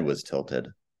bed was tilted,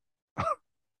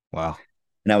 Wow.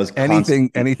 and I was Anything,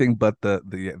 constantly, anything but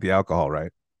the alcohol,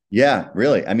 right? yeah,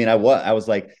 really. I mean, I was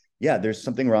like, yeah, there's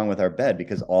something wrong with our bed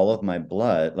because all of my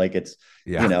blood, like it's,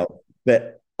 Yeah.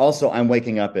 but also I'm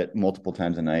waking up at multiple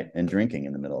times a night and drinking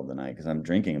in the middle of the night because I'm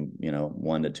drinking,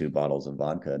 1 to 2 bottles of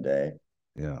vodka a day.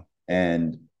 Yeah.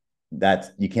 And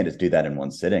you can't just do that in one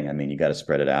sitting. I mean, you got to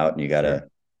spread it out and you got Sure.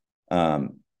 to,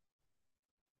 um,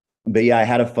 but yeah, I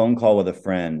had a phone call with a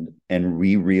friend and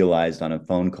we realized on a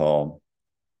phone call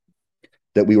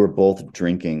that we were both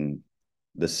drinking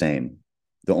the same.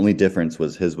 The only difference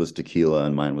was his was tequila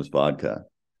and mine was vodka.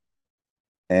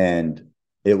 And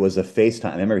it was a FaceTime.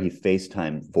 I remember he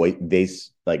FaceTime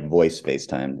voice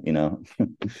FaceTime, Yeah.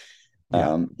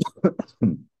 um,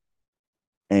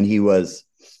 and he was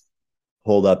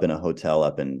holed up in a hotel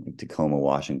up in Tacoma,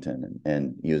 Washington,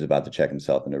 and he was about to check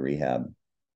himself into rehab.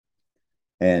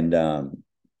 And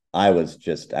I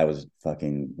was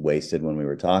fucking wasted when we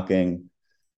were talking.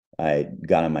 I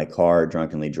got in my car,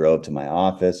 drunkenly drove to my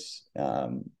office,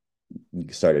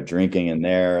 started drinking in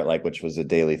there, like which was a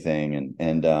daily thing,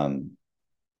 and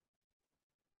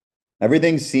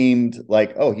everything seemed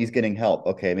like, oh, he's getting help.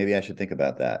 Okay, maybe I should think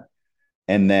about that.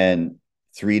 And then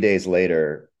 3 days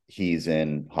later, he's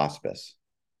in hospice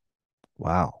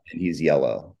Wow. and he's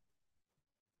yellow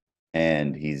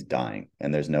and he's dying,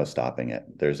 and there's no stopping it.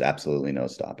 There's absolutely no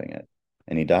stopping it.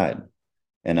 And he died.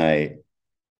 And I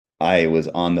was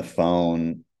on the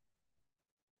phone,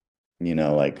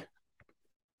 like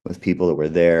with people that were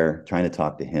there trying to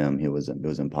talk to him. It was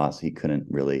impossible. He couldn't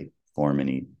really form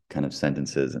any kind of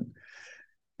sentences,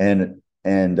 and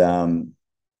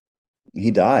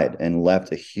he died and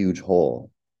left a huge hole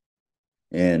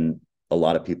in a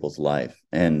lot of people's life,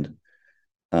 and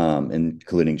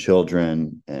including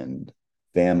children and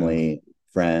Yeah. family,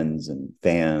 friends, and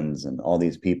fans, and all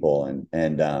these people.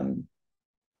 And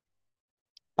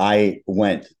I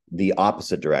went the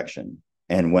opposite direction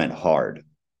and went hard.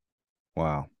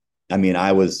 Wow. I mean,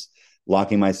 I was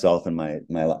locking myself in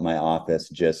my office,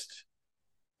 just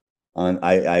on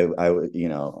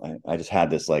I just had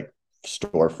this like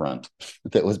storefront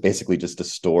that was basically just a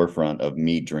storefront of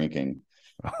me drinking,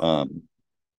 um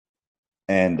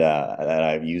and that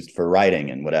I used for writing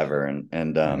and whatever,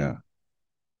 and Yeah.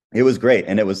 it was great,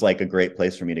 and it was like a great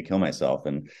place for me to kill myself.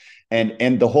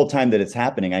 And the whole time that it's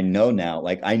happening, I know now,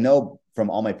 like I know from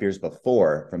all my fears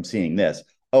before, from seeing this,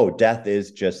 oh, death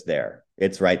is just there,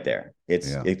 it's right there,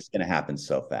 Yeah. it's going to happen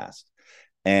so fast.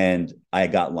 And I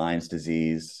got Lyme's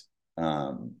disease,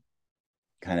 um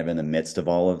kind of in the midst of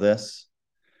all of this,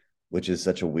 which is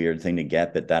such a weird thing to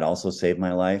get, but that also saved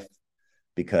my life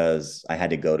because I had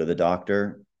to go to the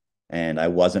doctor and I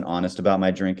wasn't honest about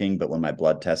my drinking. But when my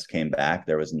blood test came back,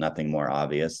 there was nothing more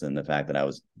obvious than the fact that I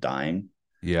was dying.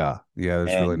 Yeah. Yeah.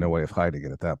 There's really no And way of hiding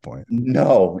it at that point.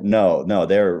 no, no, no,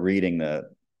 they're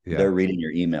Yeah. reading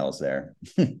your emails there.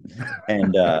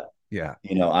 And, Yeah.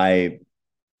 I,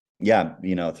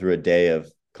 yeah, through a day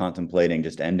of contemplating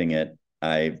just ending it,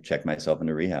 I checked myself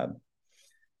into rehab.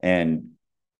 And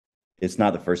it's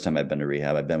not the first time I've been to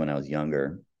rehab. I've been when I was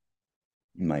younger,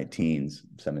 in my teens,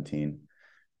 17.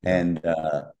 Yeah. And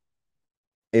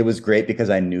it was great because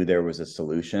I knew there was a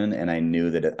solution, and I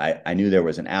knew that I knew there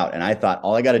was an out. And I thought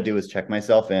all I got to do is check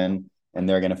myself in and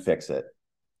they're going to fix it,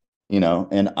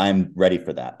 and I'm ready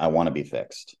for that. I want to be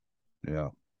fixed. Yeah.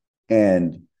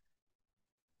 And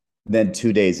then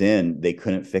 2 days in, they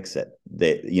couldn't fix it.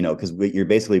 Because you're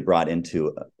basically brought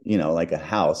into, like a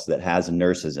house that has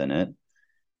nurses in it,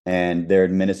 and they're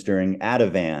administering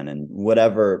Ativan and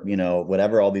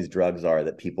whatever all these drugs are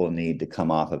that people need to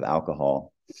come off of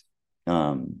alcohol.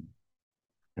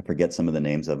 I forget some of the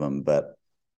names of them, but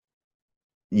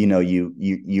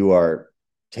you are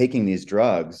taking these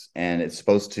drugs and it's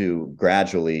supposed to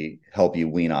gradually help you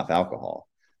wean off alcohol.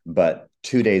 But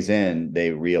 2 days in,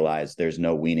 they realize there's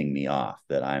no weaning me off,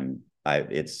 that I'm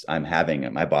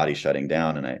having my body shutting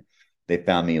down. And they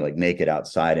found me like naked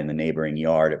outside in the neighboring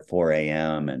yard at 4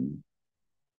 a.m.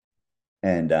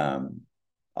 And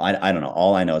I don't know.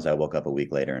 All I know is I woke up a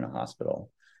week later in a hospital,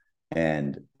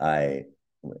 and I,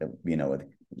 with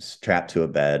strapped to a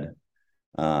bed.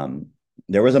 Um,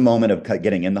 there was a moment of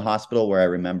getting in the hospital where I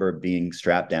remember being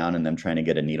strapped down and them trying to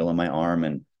get a needle in my arm.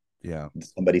 And Yeah.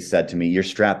 somebody said to me, "You're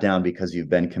strapped down because you've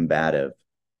been combative."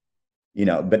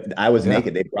 But I was Yeah.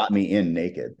 naked. They brought me in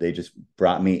naked. They just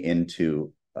brought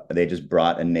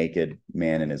a naked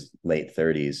man in his late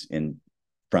 30s in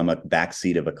from a back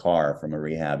seat of a car from a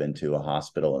rehab into a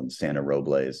hospital in Santa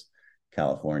Robles,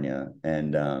 California.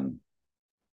 And,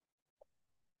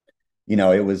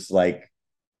 it was like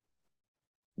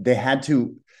they had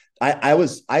to.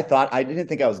 I didn't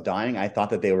think I was dying. I thought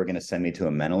that they were going to send me to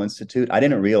a mental institute. I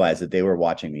didn't realize that they were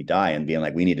watching me die and being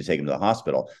like, we need to take him to the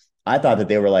hospital. I thought that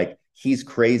they were like, he's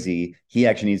crazy. He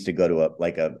actually needs to go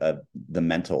to the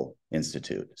mental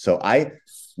institute. So I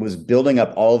was building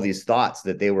up all of these thoughts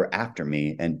that they were after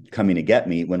me and coming to get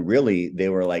me, when really they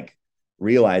were like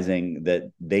realizing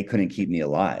that they couldn't keep me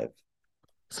alive.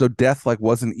 So death like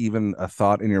wasn't even a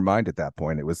thought in your mind at that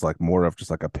point. It was like more of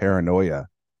just like a paranoia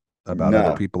about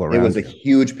other No, people it was around a you.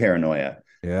 huge paranoia.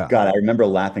 Yeah. God, I remember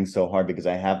laughing so hard because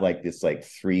I have like this like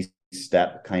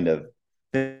 3-step kind of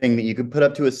thing that you could put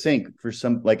up to a sink for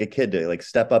some like a kid to like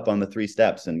step up on the 3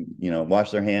 steps and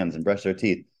wash their hands and brush their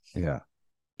teeth. Yeah.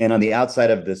 And on the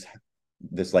outside of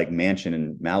this like mansion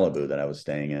in Malibu that I was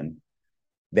staying in,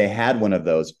 they had one of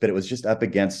those, but it was just up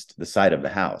against the side of the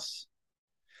house.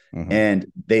 Hmm.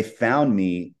 And they found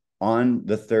me on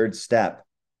the 3rd step,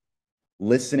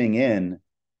 listening in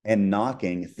and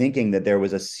knocking, thinking that there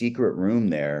was a secret room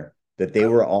there that they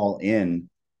were all in,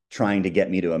 trying to get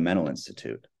me to a mental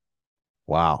institute.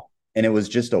 Wow. And it was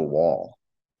just a wall.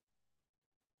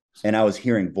 And I was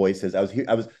hearing voices.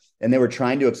 And they were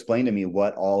trying to explain to me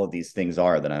what all of these things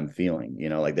are that I'm feeling.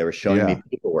 Like they were showing Yeah. me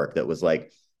paperwork that was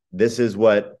like, this is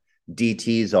what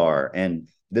DTs are, and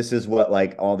this is what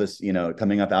like all this,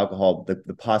 coming up alcohol,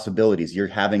 the possibilities. You're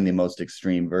having the most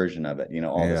extreme version of it,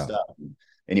 all this Yeah. stuff.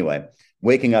 Anyway,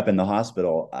 waking up in the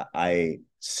hospital, I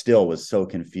still was so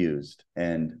confused,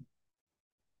 and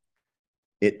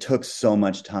it took so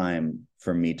much time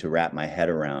for me to wrap my head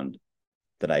around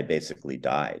that I basically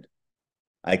died.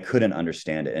 I couldn't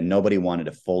understand it, and nobody wanted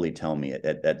to fully tell me it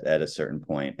at a certain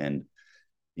point. And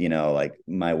like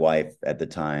my wife at the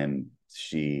time,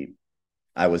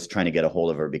 I was trying to get a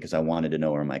hold of her because I wanted to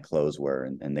know where my clothes were,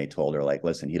 and they told her like,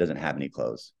 listen, he doesn't have any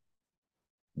clothes,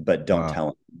 but don't Wow. tell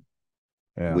him.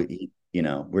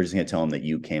 Yeah. We're just gonna tell him that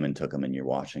you came and took them and you're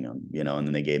washing them. And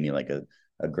then they gave me like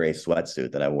a gray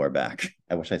sweatsuit that I wore back.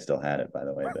 I wish I still had it, by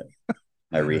the way, but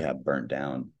my rehab burnt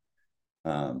down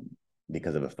um,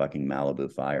 because of a fucking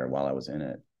Malibu fire while I was in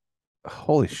it.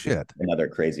 Holy shit. Another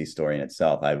crazy story in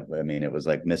itself. I mean, it was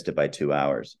like missed it by 2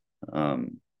 hours. Another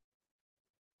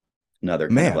kind of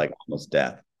Man, like almost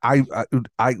death. I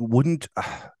wouldn't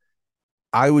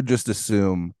I would just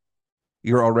assume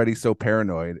you're already so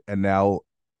paranoid, and now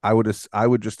I would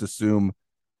just assume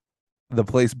the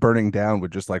place burning down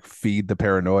would just like feed the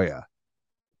paranoia.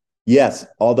 Yes,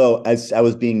 although as I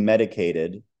was being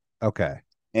medicated, Okay.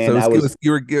 So and I was they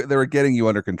were getting you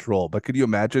under control, but could you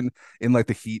imagine in like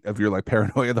the heat of your like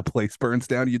paranoia, the place burns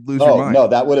down, you'd lose your oh mind. no,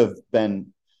 that would have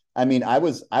been. I mean, I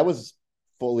was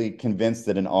fully convinced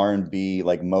that an R&B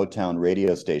like Motown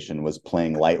radio station was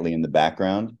playing lightly in the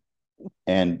background,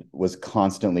 and was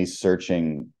constantly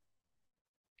searching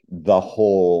the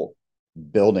whole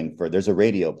building for there's a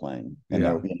radio playing, and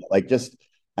Yeah. like just,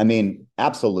 I mean,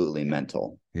 absolutely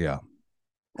mental. Yeah.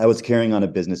 I was carrying on a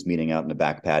business meeting out in the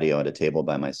back patio at a table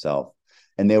by myself,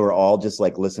 and they were all just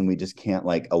like, listen, we just can't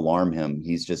like alarm him,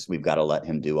 we've got to let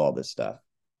him do all this stuff.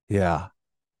 Yeah.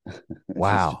 It's just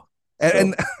Wow.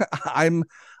 And so.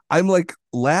 I'm like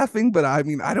laughing, but I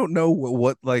mean, I don't know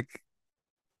what like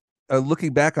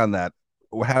looking back on that,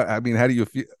 how I mean, how do you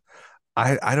feel?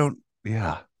 I don't.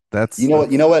 Yeah, you know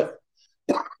what you that's know what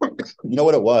you know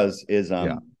what it was is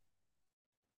yeah,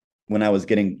 when I was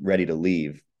getting ready to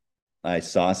leave, I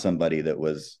saw somebody that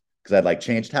was, because I'd like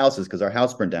changed houses because our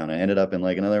house burned down. I ended up in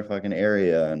like another fucking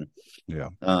area, and yeah,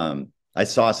 I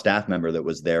saw a staff member that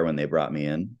was there when they brought me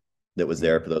in, that was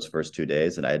there mhm, for those first 2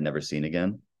 days that I had never seen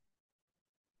again.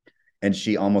 And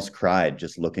she almost cried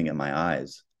just looking at my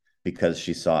eyes because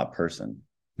she saw a person.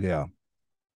 yeah,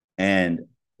 And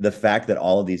the fact that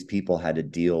all of these people had to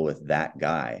deal with that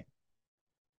guy,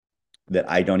 that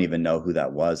I don't even know who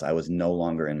that was. I was no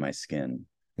longer in my skin.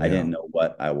 I yeah, didn't know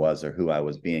what I was or who I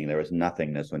was being. There was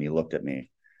nothingness when you looked at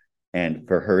me. And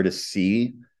for her to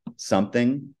see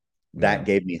something, yeah, that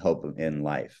gave me hope in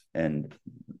life. And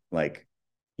like,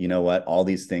 you know what? All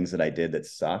these things that I did that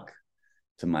suck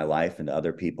to my life and to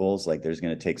other people's, like, there's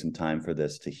going to take some time for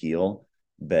this to heal.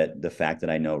 But the fact that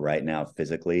I know right now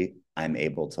physically I'm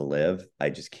able to live, I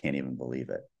just can't even believe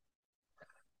it.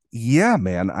 yeah,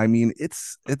 man. I mean,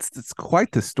 it's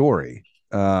quite the story.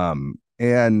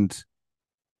 And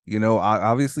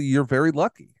obviously you're very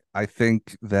lucky. I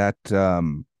think that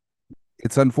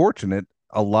it's unfortunate.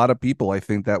 A lot of people, I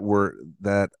think that were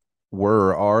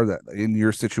or are that in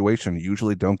your situation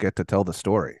usually don't get to tell the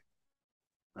story.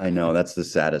 I know that's the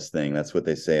saddest thing. That's what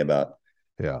they say about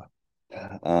Yeah.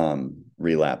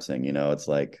 relapsing. It's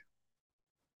like,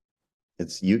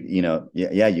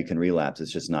 yeah, you can relapse.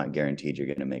 It's just not guaranteed you're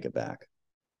going to make it back.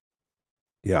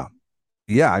 Yeah.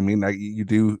 Yeah, I mean, you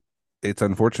do. It's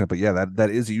unfortunate, but yeah, that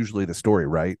is usually the story,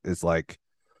 right? Is like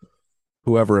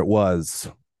whoever it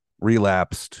was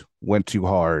relapsed, went too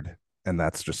hard, and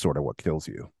that's just sort of what kills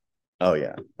you. Oh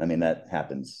yeah. I mean, that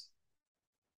happens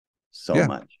so Yeah,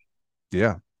 much.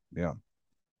 yeah, yeah,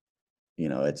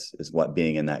 It's what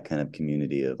being in that kind of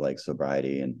community of like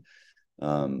sobriety, and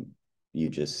um you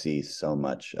just see so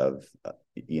much of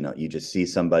you just see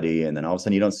somebody, and then all of a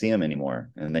sudden you don't see them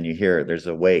anymore, and then you hear there's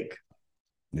a wake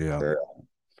yeah. for.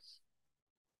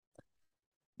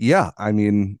 Yeah, I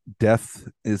mean, death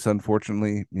is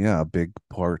unfortunately, yeah, a big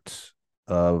part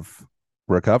of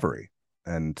recovery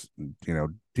and,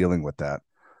 dealing with that.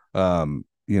 Um,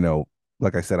 you know,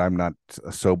 like I said, I'm not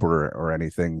sober or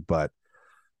anything, but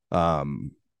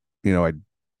um, you know,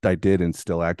 I did and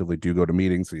still actively do go to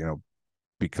meetings,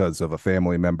 because of a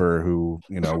family member who,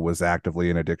 was actively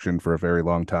in addiction for a very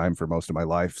long time for most of my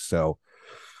life. So,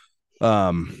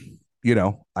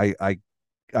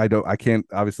 I can't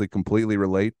obviously completely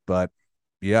relate, but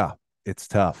yeah, it's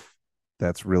tough.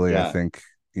 That's really, I Yeah. think,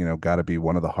 got to be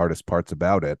one of the hardest parts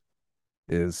about it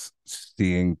is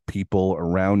seeing people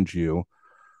around you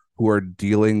who are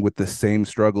dealing with the same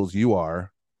struggles you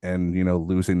are and,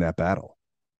 losing that battle.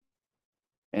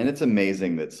 And it's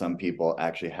amazing that some people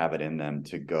actually have it in them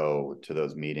to go to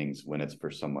those meetings when it's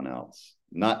for someone else.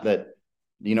 Not that,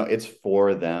 it's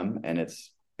for them, and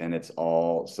it's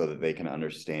all so that they can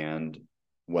understand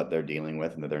what they're dealing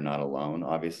with and that they're not alone,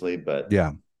 obviously. But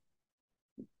Yeah,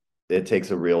 it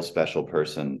takes a real special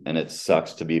person, and it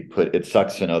sucks to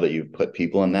know that you've put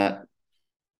people in that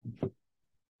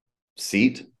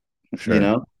seat, you sure.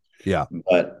 know. Yeah.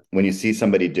 But when you see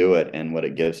somebody do it and what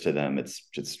it gives to them, it's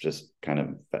just kind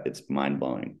of, it's mind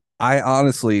blowing. I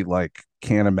honestly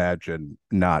can't imagine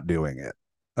not doing it.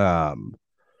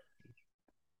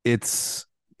 It's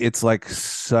it's like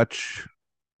such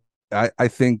I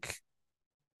think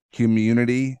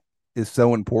community is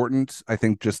so important. I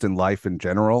think just in life in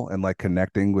general and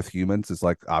connecting with humans is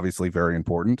obviously very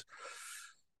important.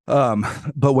 Um,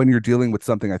 but when you're dealing with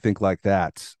something I think like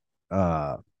that,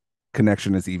 uh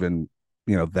connection is even,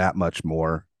 that much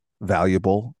more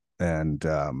valuable. And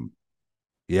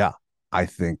yeah, I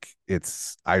think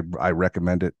I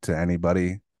recommend it to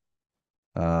anybody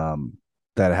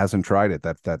that hasn't tried it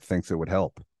that thinks it would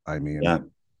help. I mean, Yeah,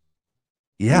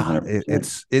 yeah,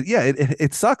 100%.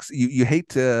 it sucks. You hate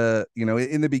to,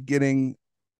 in the beginning,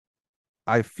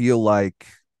 I feel like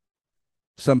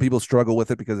some people struggle with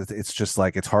it because it's just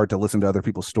it's hard to listen to other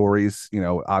people's stories.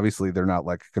 Obviously they're not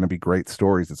going to be great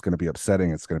stories. It's going to be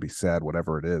upsetting. It's going to be sad,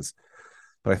 whatever it is.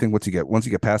 But I think once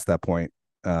you get past that point,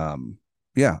 um,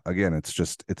 yeah, again, it's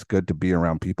good to be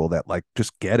around people that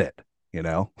just get it.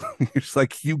 It's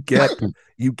you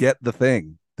get the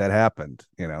thing that happened.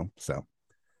 So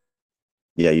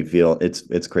Yeah, you feel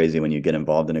it's crazy when you get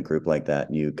involved in a group like that,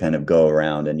 and you kind of go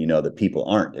around and you know that people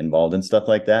aren't involved in stuff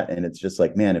like that, and it's just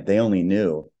like, man, if they only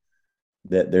knew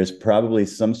that there's probably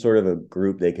some sort of a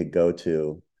group they could go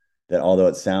to that, although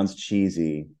it sounds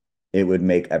cheesy, it would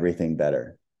make everything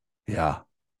better. yeah,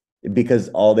 Because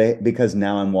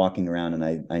now I'm walking around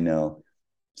and I know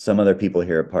some other people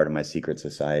here are part of my secret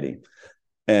society,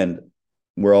 and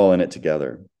we're all in it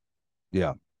together.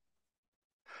 yeah.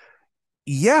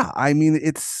 Yeah, I mean,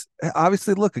 it's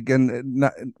obviously look again.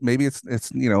 Not, maybe it's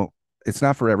it's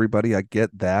not for everybody. I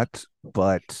get that,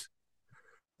 but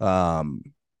um,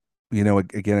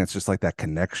 again, it's just like that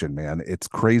connection, man. It's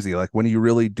crazy. Like when you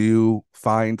really do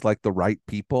find the right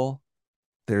people,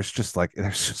 there's just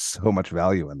so much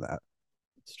value in that.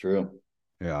 It's true.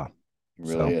 Yeah. It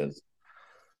really So is.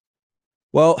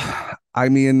 well, I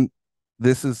mean,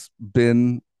 this has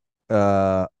been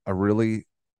a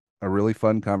really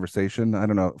fun conversation. I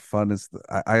don't know. Fun is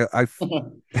I've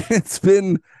it's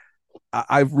been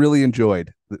I've really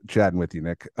enjoyed chatting with you,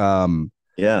 Nick.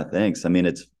 Yeah, thanks. I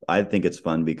mean, I think it's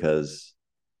fun because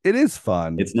It is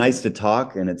fun. it's nice to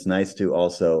talk, and it's nice to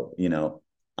also,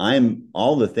 I'm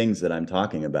all the things that I'm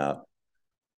talking about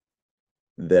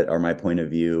that are my point of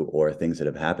view or things that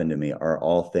have happened to me are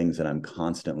all things that I'm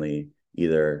constantly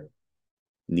either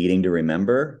needing to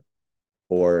remember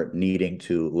or needing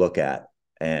to look at.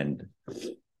 And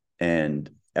and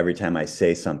every time I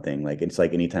say something, like it's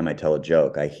like anytime I tell a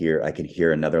joke, I can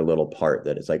hear another little part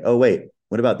that it's like, oh wait,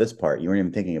 what about this part? You weren't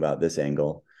even thinking about this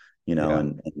angle, Yeah.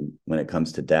 and when it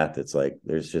comes to death, it's like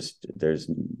there's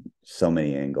so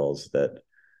many angles that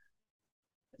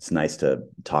it's nice to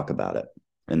talk about it.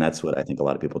 And that's what I think a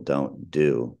lot of people don't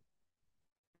do.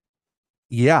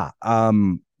 Yeah.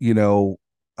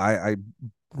 I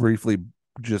briefly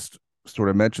just sort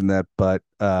of mentioned that, but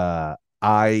I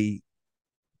I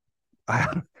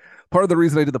part of the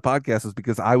reason I did the podcast is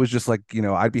because I was just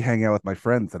I'd be hanging out with my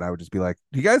friends and I would just be like,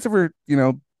 do you guys ever,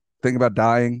 think about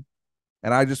dying?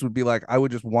 And I just would be like, I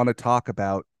would just want to talk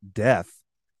about death.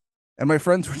 And my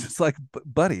friends were just like,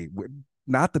 buddy,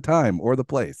 not the time or the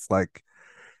place. Like,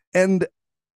 and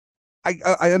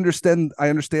I understand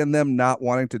them not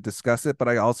wanting to discuss it, but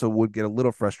I also would get a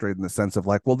little frustrated in the sense of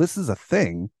like, well, this is a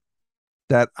thing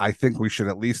that I think we should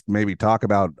at least maybe talk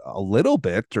about a little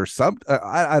bit or some.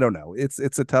 I don't know. It's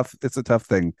a tough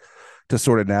thing to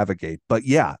sort of navigate. But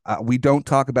yeah, we don't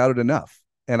talk about it enough,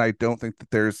 and I don't think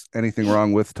that there's anything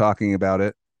wrong with talking about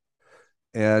it.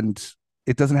 And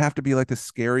it doesn't have to be like this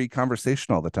scary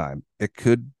conversation all the time. It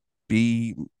could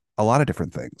be a lot of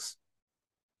different things.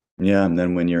 Yeah, and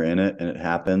then when you're in it and it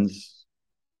happens,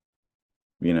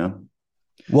 you know,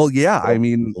 Well, yeah, I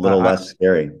mean, it's a little less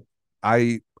scary.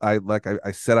 I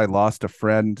said, I lost a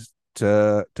friend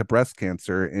to breast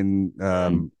cancer in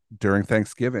Mm. during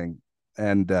Thanksgiving,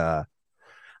 and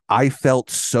I felt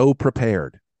so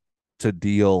prepared to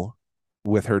deal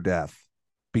with her death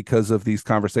because of these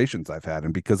conversations I've had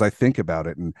and because I think about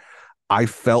it, and I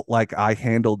felt like I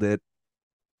handled it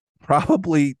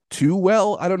probably too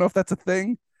well. I don't know if that's a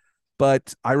thing,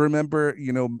 but I remember,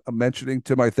 mentioning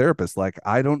to my therapist, like,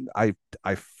 I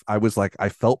was like, I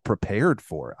felt prepared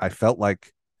for it. I felt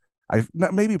like I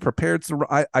not maybe prepared. So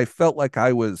I felt like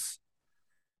I was,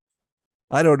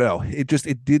 I don't know. It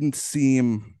didn't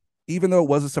seem, even though it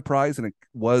was a surprise and it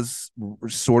was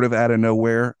sort of out of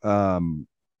nowhere.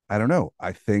 I don't know.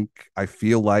 I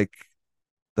feel like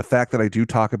the fact that I do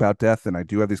talk about death and I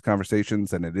do have these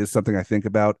conversations and it is something I think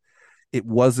about, it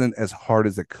wasn't as hard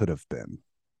as it could have been.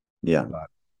 Yeah. But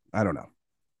I don't know.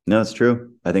 No, it's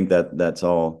true. I think that that's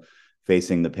all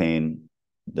facing the pain,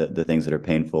 the things that are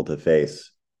painful to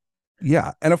face.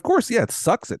 Yeah, and of course, yeah, it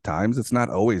sucks at times. It's not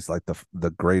always like the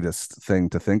greatest thing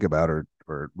to think about, or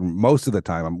most of the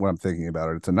time, when I'm thinking about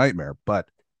it, it's a nightmare. But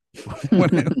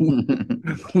when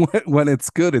when it's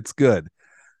good, it's good.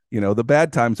 The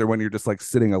bad times are when you're just like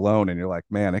sitting alone and you're like,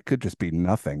 man, it could just be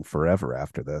nothing forever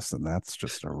after this, and that's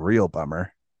just a real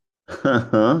bummer.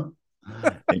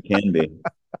 It can be.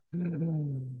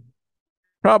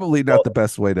 Probably not Well, the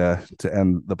best way to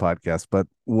end the podcast, but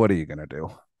what are you gonna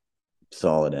do?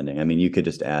 solid ending. I mean, you could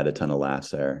just add a ton of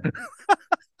laughs there.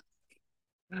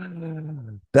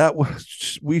 That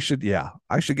was we should yeah,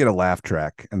 I should get a laugh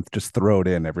track and just throw it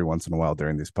in every once in a while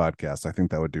during these podcasts. I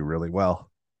think that would do really well.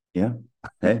 Yeah.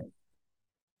 Hey,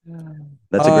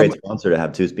 that's a Um great sponsor to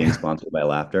have too, being sponsored by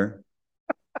laughter.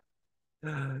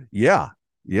 yeah.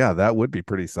 Yeah, that would be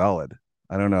pretty solid.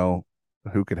 I don't know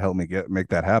who could help me make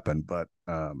that happen, but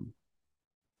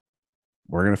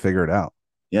we're gonna figure it out.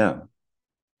 Yeah.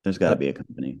 There's got to But be a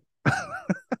company.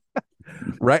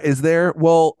 right, is there,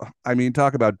 well, I mean,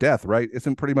 talk about death, right?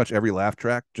 Isn't pretty much every laugh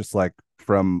track just like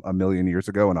from a million years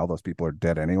ago and all those people are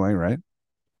dead anyway, right?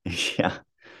 Yeah.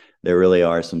 There really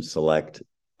are some select.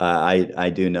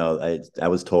 I do know. I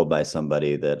was told by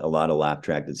somebody that a lot of laugh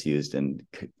track that's used in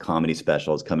comedy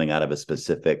specials coming out of a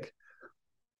specific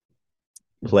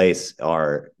place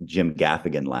are Jim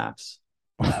Gaffigan laughs.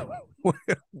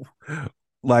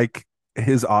 Like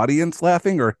his audience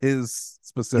laughing or his His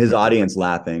specifically? audience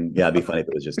laughing. Yeah, it'd be funny if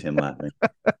it was just him laughing.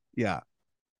 Yeah.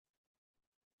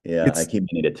 Yeah, I It's keep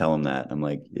meaning to tell him that. I'm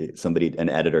like, somebody, an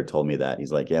editor told me that.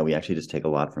 He's like, yeah, we actually just take a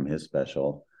lot from his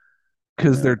special.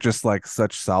 because Yeah. they're just like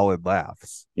such solid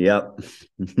laughs. Yep.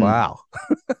 Wow.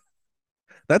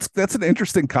 That's an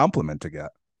interesting compliment to get.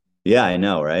 Yeah, I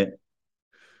know, right?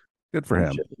 Good for I'm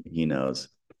him. sure he knows.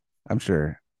 I'm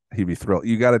sure he'd be thrilled.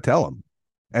 You got to tell him.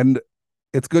 And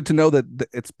it's good to know that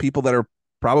it's people that are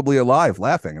probably alive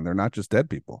laughing and they're not just dead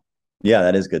people. Yeah,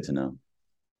 that is good to know.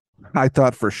 I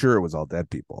thought for sure it was all dead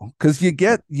people because you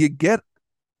get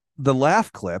the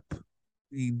laugh clip.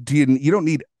 You don't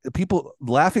need people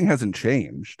laughing hasn't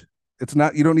changed. It's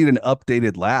not, you don't need an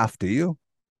updated laugh, do you?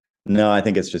 No, I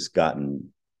think it's just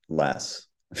gotten less.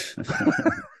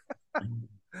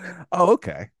 Oh,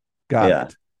 okay. Got Yeah,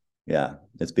 it. yeah,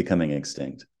 it's becoming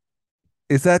extinct.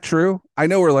 Is that true? I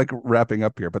know we're like wrapping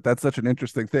up here, but that's such an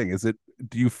interesting thing.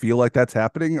 Do you feel like that's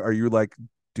happening? Are you like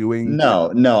doing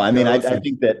No, no. I mean, shows I and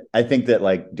think that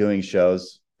like doing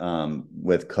shows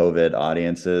with COVID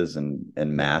audiences and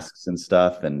masks and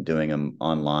stuff, and doing them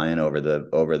online over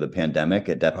the pandemic,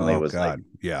 it definitely oh was like God.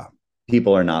 Yeah.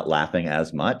 people are not laughing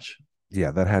as much,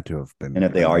 Yeah, that had to have and been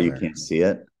if a they are, you nightmare. can't see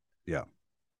it. Yeah.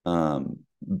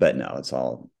 But no,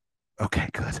 Okay,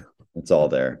 good. it's all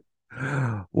there.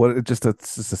 What it's just a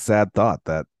sad thought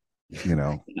that, you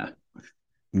know, Yeah,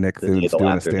 Nick the day Thune's the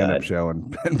doing a laughter stand-up died. show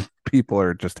and people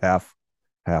are just half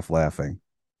laughing.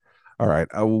 All right,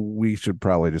 we should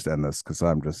probably just end this because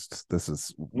I'm just this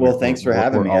is Well, thanks for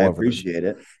having we're me. I all over this. appreciate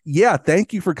it. Yeah,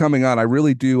 thank you for coming on. I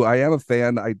really do. I am a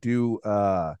fan. I do.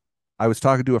 I was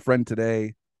talking to a friend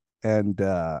today and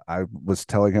I was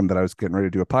telling him that I was getting ready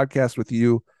to do a podcast with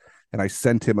you, and I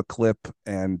sent him a clip,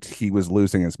 and he was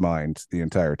losing his mind the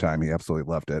entire time. He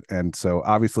absolutely loved it. And so,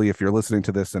 obviously, if you're listening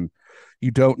to this and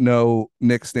you don't know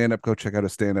Nick's stand up, go check out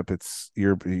his stand up.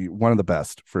 You're one of the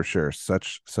best for sure.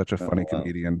 Such a Oh, funny wow.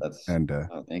 comedian, That's, and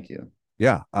oh, thank you.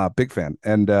 yeah, big fan.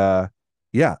 And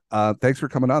yeah, thanks for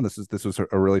coming on. This was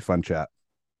a really fun chat.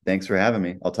 Thanks for having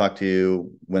me. I'll talk to you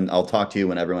when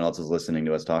everyone else is listening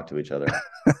to us talk to each other.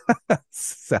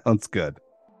 Sounds good.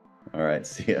 All right.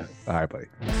 See ya. All right,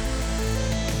 buddy.